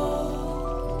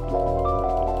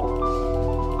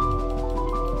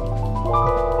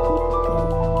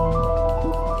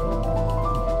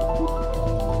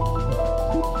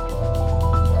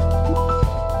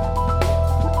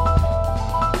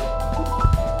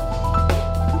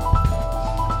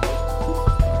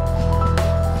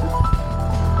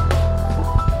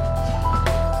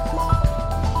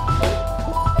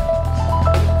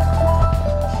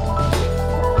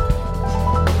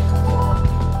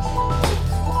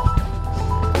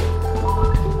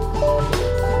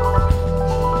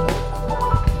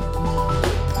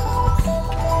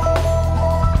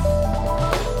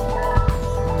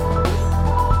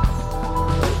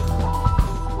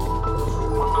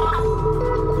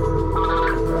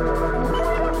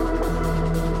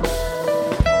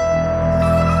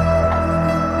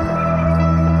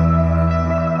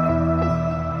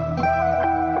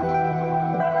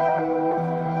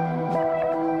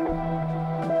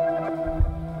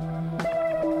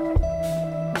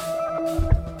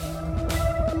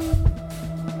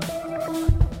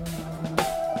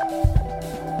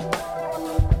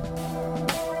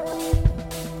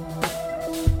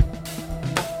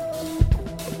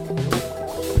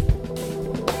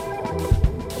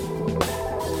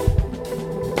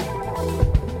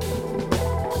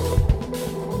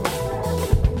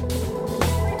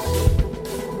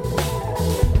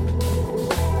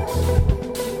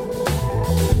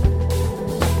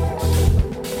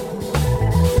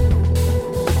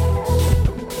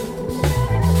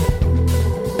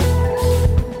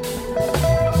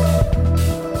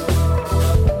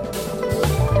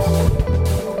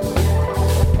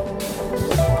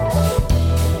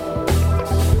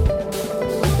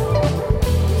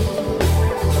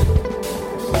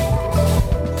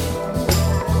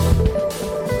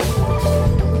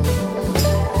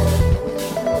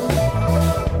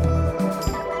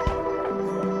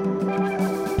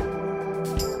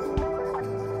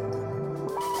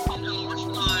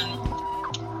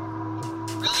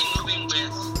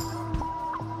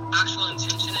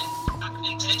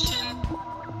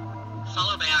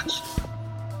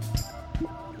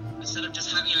 Instead of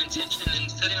just having an intention and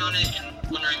sitting on it and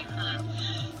wondering, how am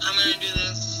I going to do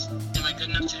this? Am I good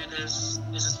enough to do this?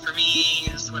 Is this for me?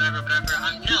 Is this whatever?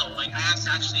 No, I have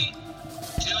to actually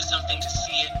do something to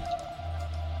see it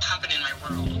happen in my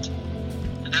world.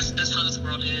 And that's how this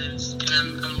world is.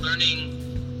 And I'm learning.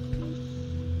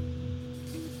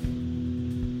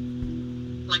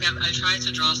 I tried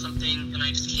to draw something and I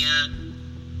just can't.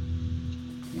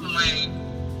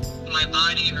 My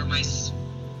body or my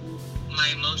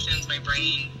emotions, my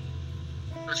brain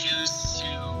refuse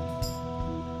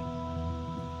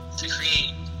to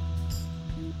create.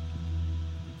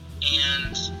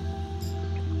 And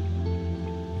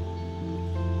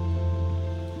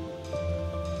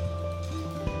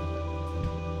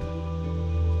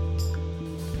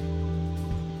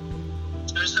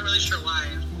I'm just not really sure why.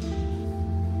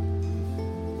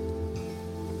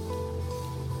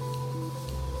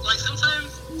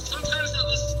 Sometimes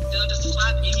they'll just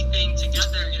slap anything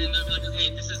together and then they'll be like, okay,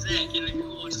 this is it. And then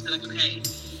we'll just be like, okay,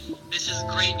 this is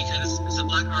great because it's a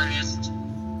black artist.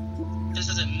 This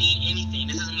doesn't mean anything.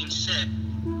 This doesn't mean shit.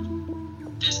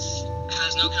 This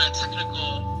has no kind of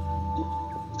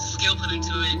technical skill put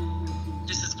into it.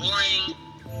 This is boring.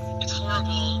 It's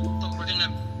horrible, but we're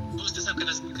gonna boost this up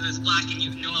because it's black and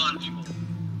you know a lot of people.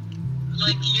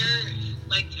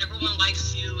 Everyone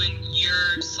likes you and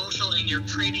you're social and you're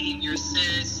pretty and you're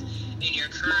cis and you're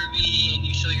curvy and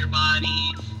you show your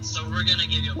body, so we're gonna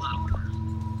give you a platform.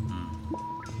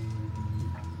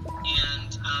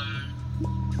 And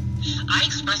I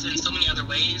express it in so many other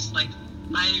ways. I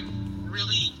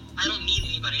don't need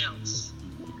anybody else.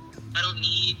 I don't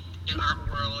need an art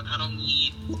world. I don't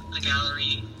need a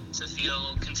gallery to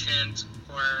feel content,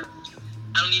 or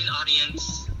I don't need an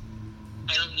audience.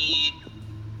 I don't need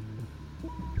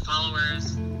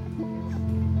followers.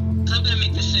 So I'm gonna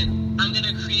make this shit. I'm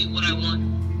gonna create what I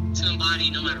want to embody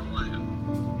no matter what.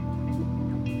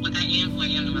 I am who I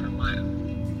am no matter what.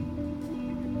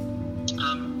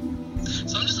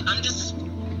 So I'm just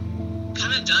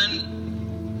kind of done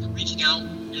reaching out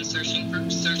and searching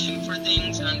for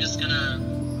things, and I'm just gonna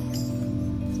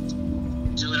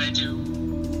do what I do.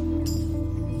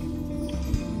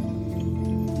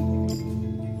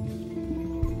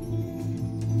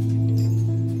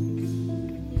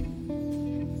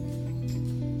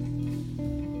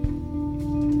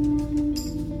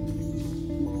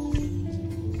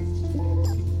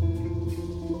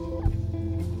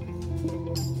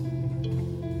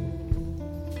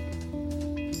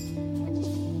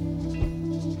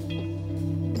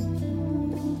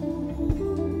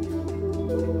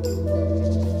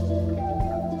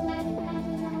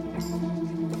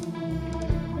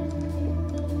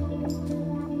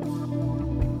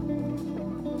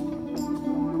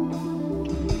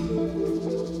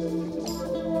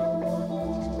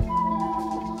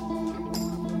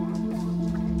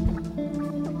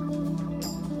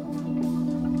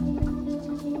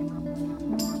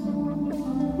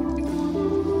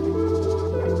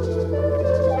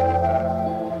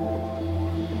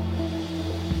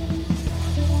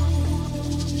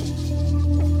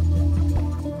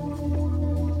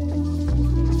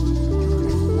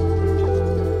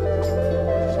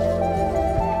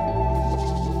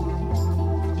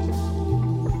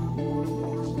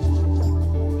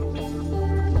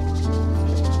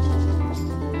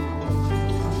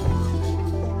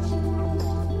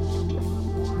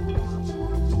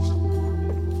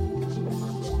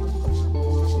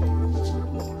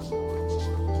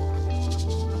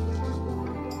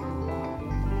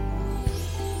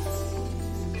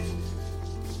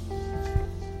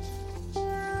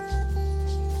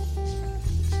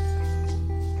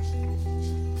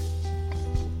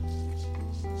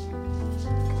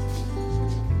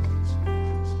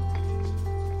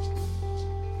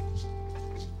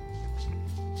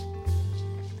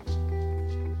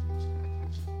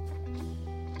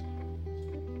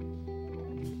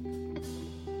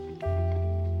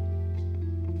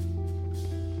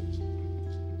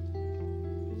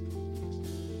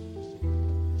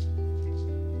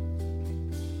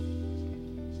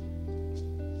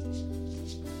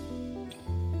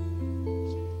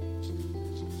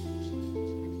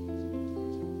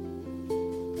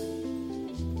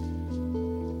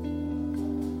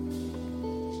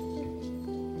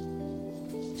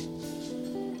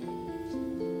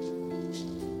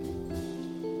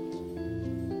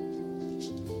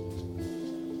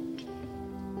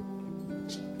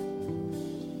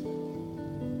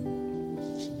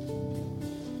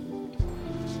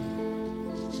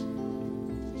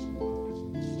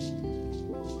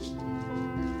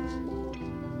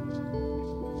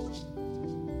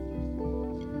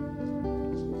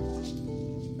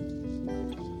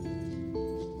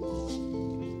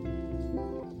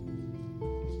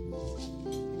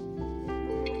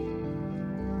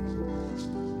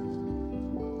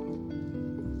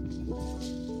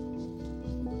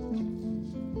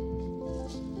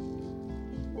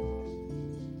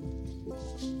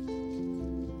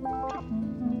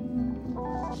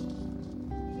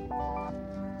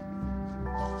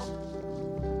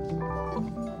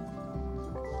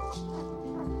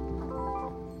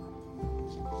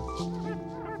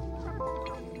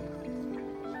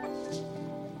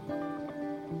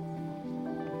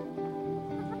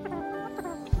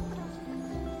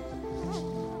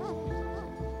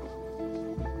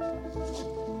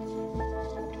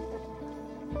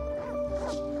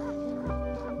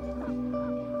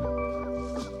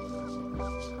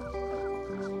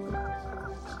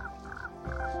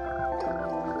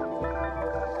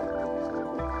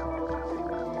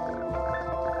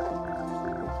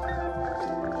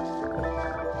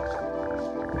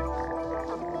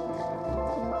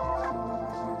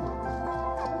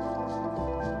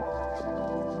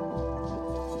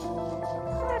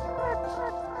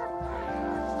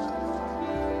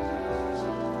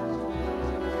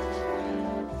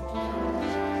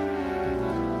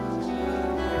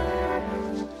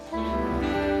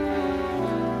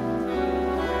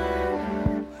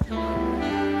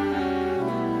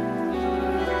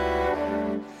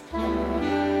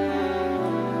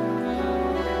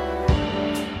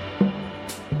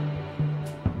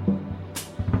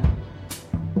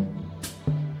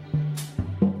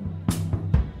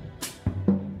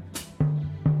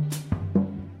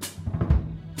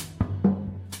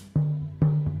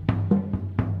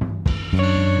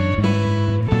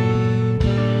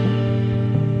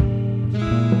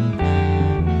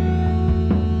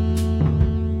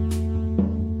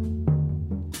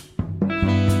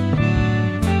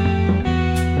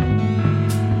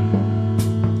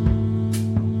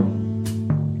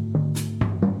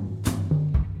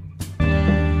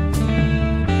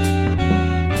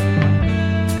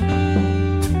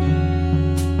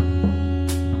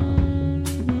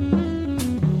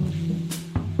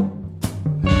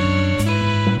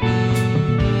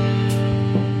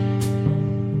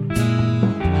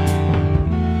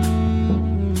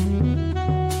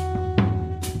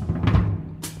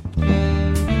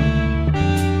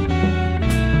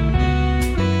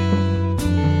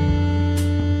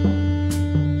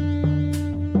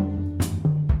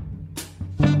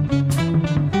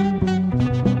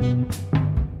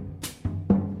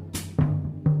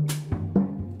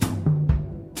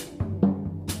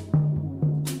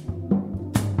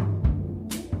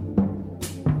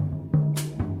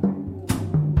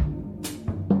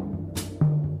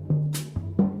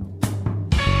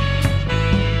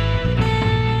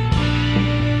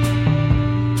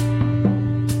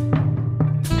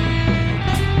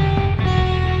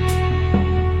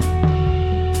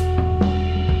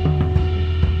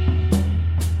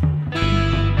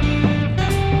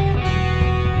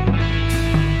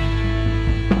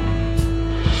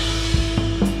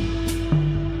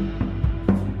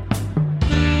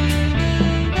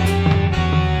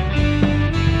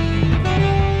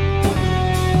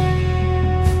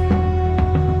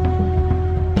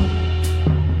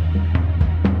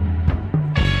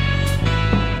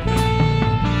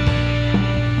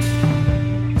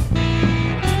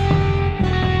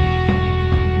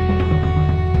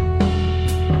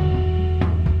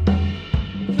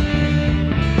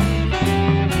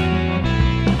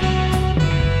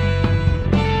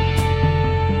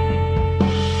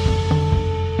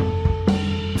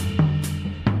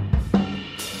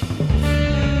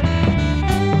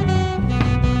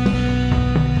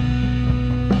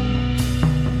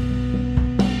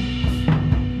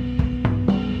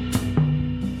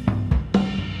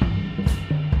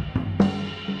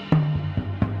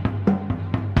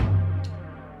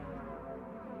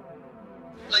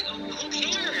 who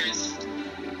cares?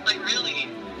 Like, really?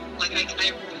 Like,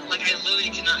 I literally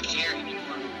cannot care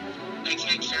anymore. I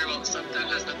can't care about stuff that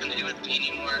has nothing to do with me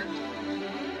anymore.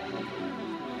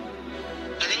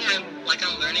 I think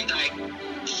I'm learning that I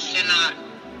cannot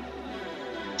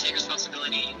take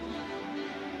responsibility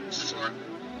for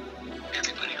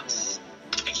everybody else.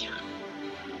 I can't.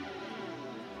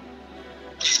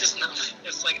 It's just not,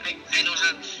 it's like, I don't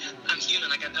have, I'm human,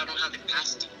 like, I don't have the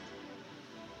capacity.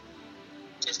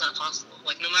 It's not possible.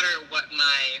 Like, no matter what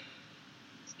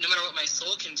my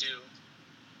soul can do,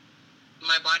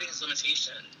 my body has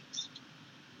limitations.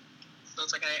 So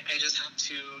it's like, I just have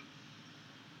to,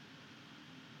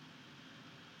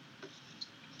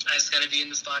 I just gotta be in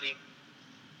this body,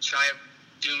 try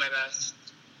do my best.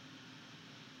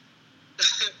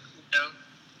 You know?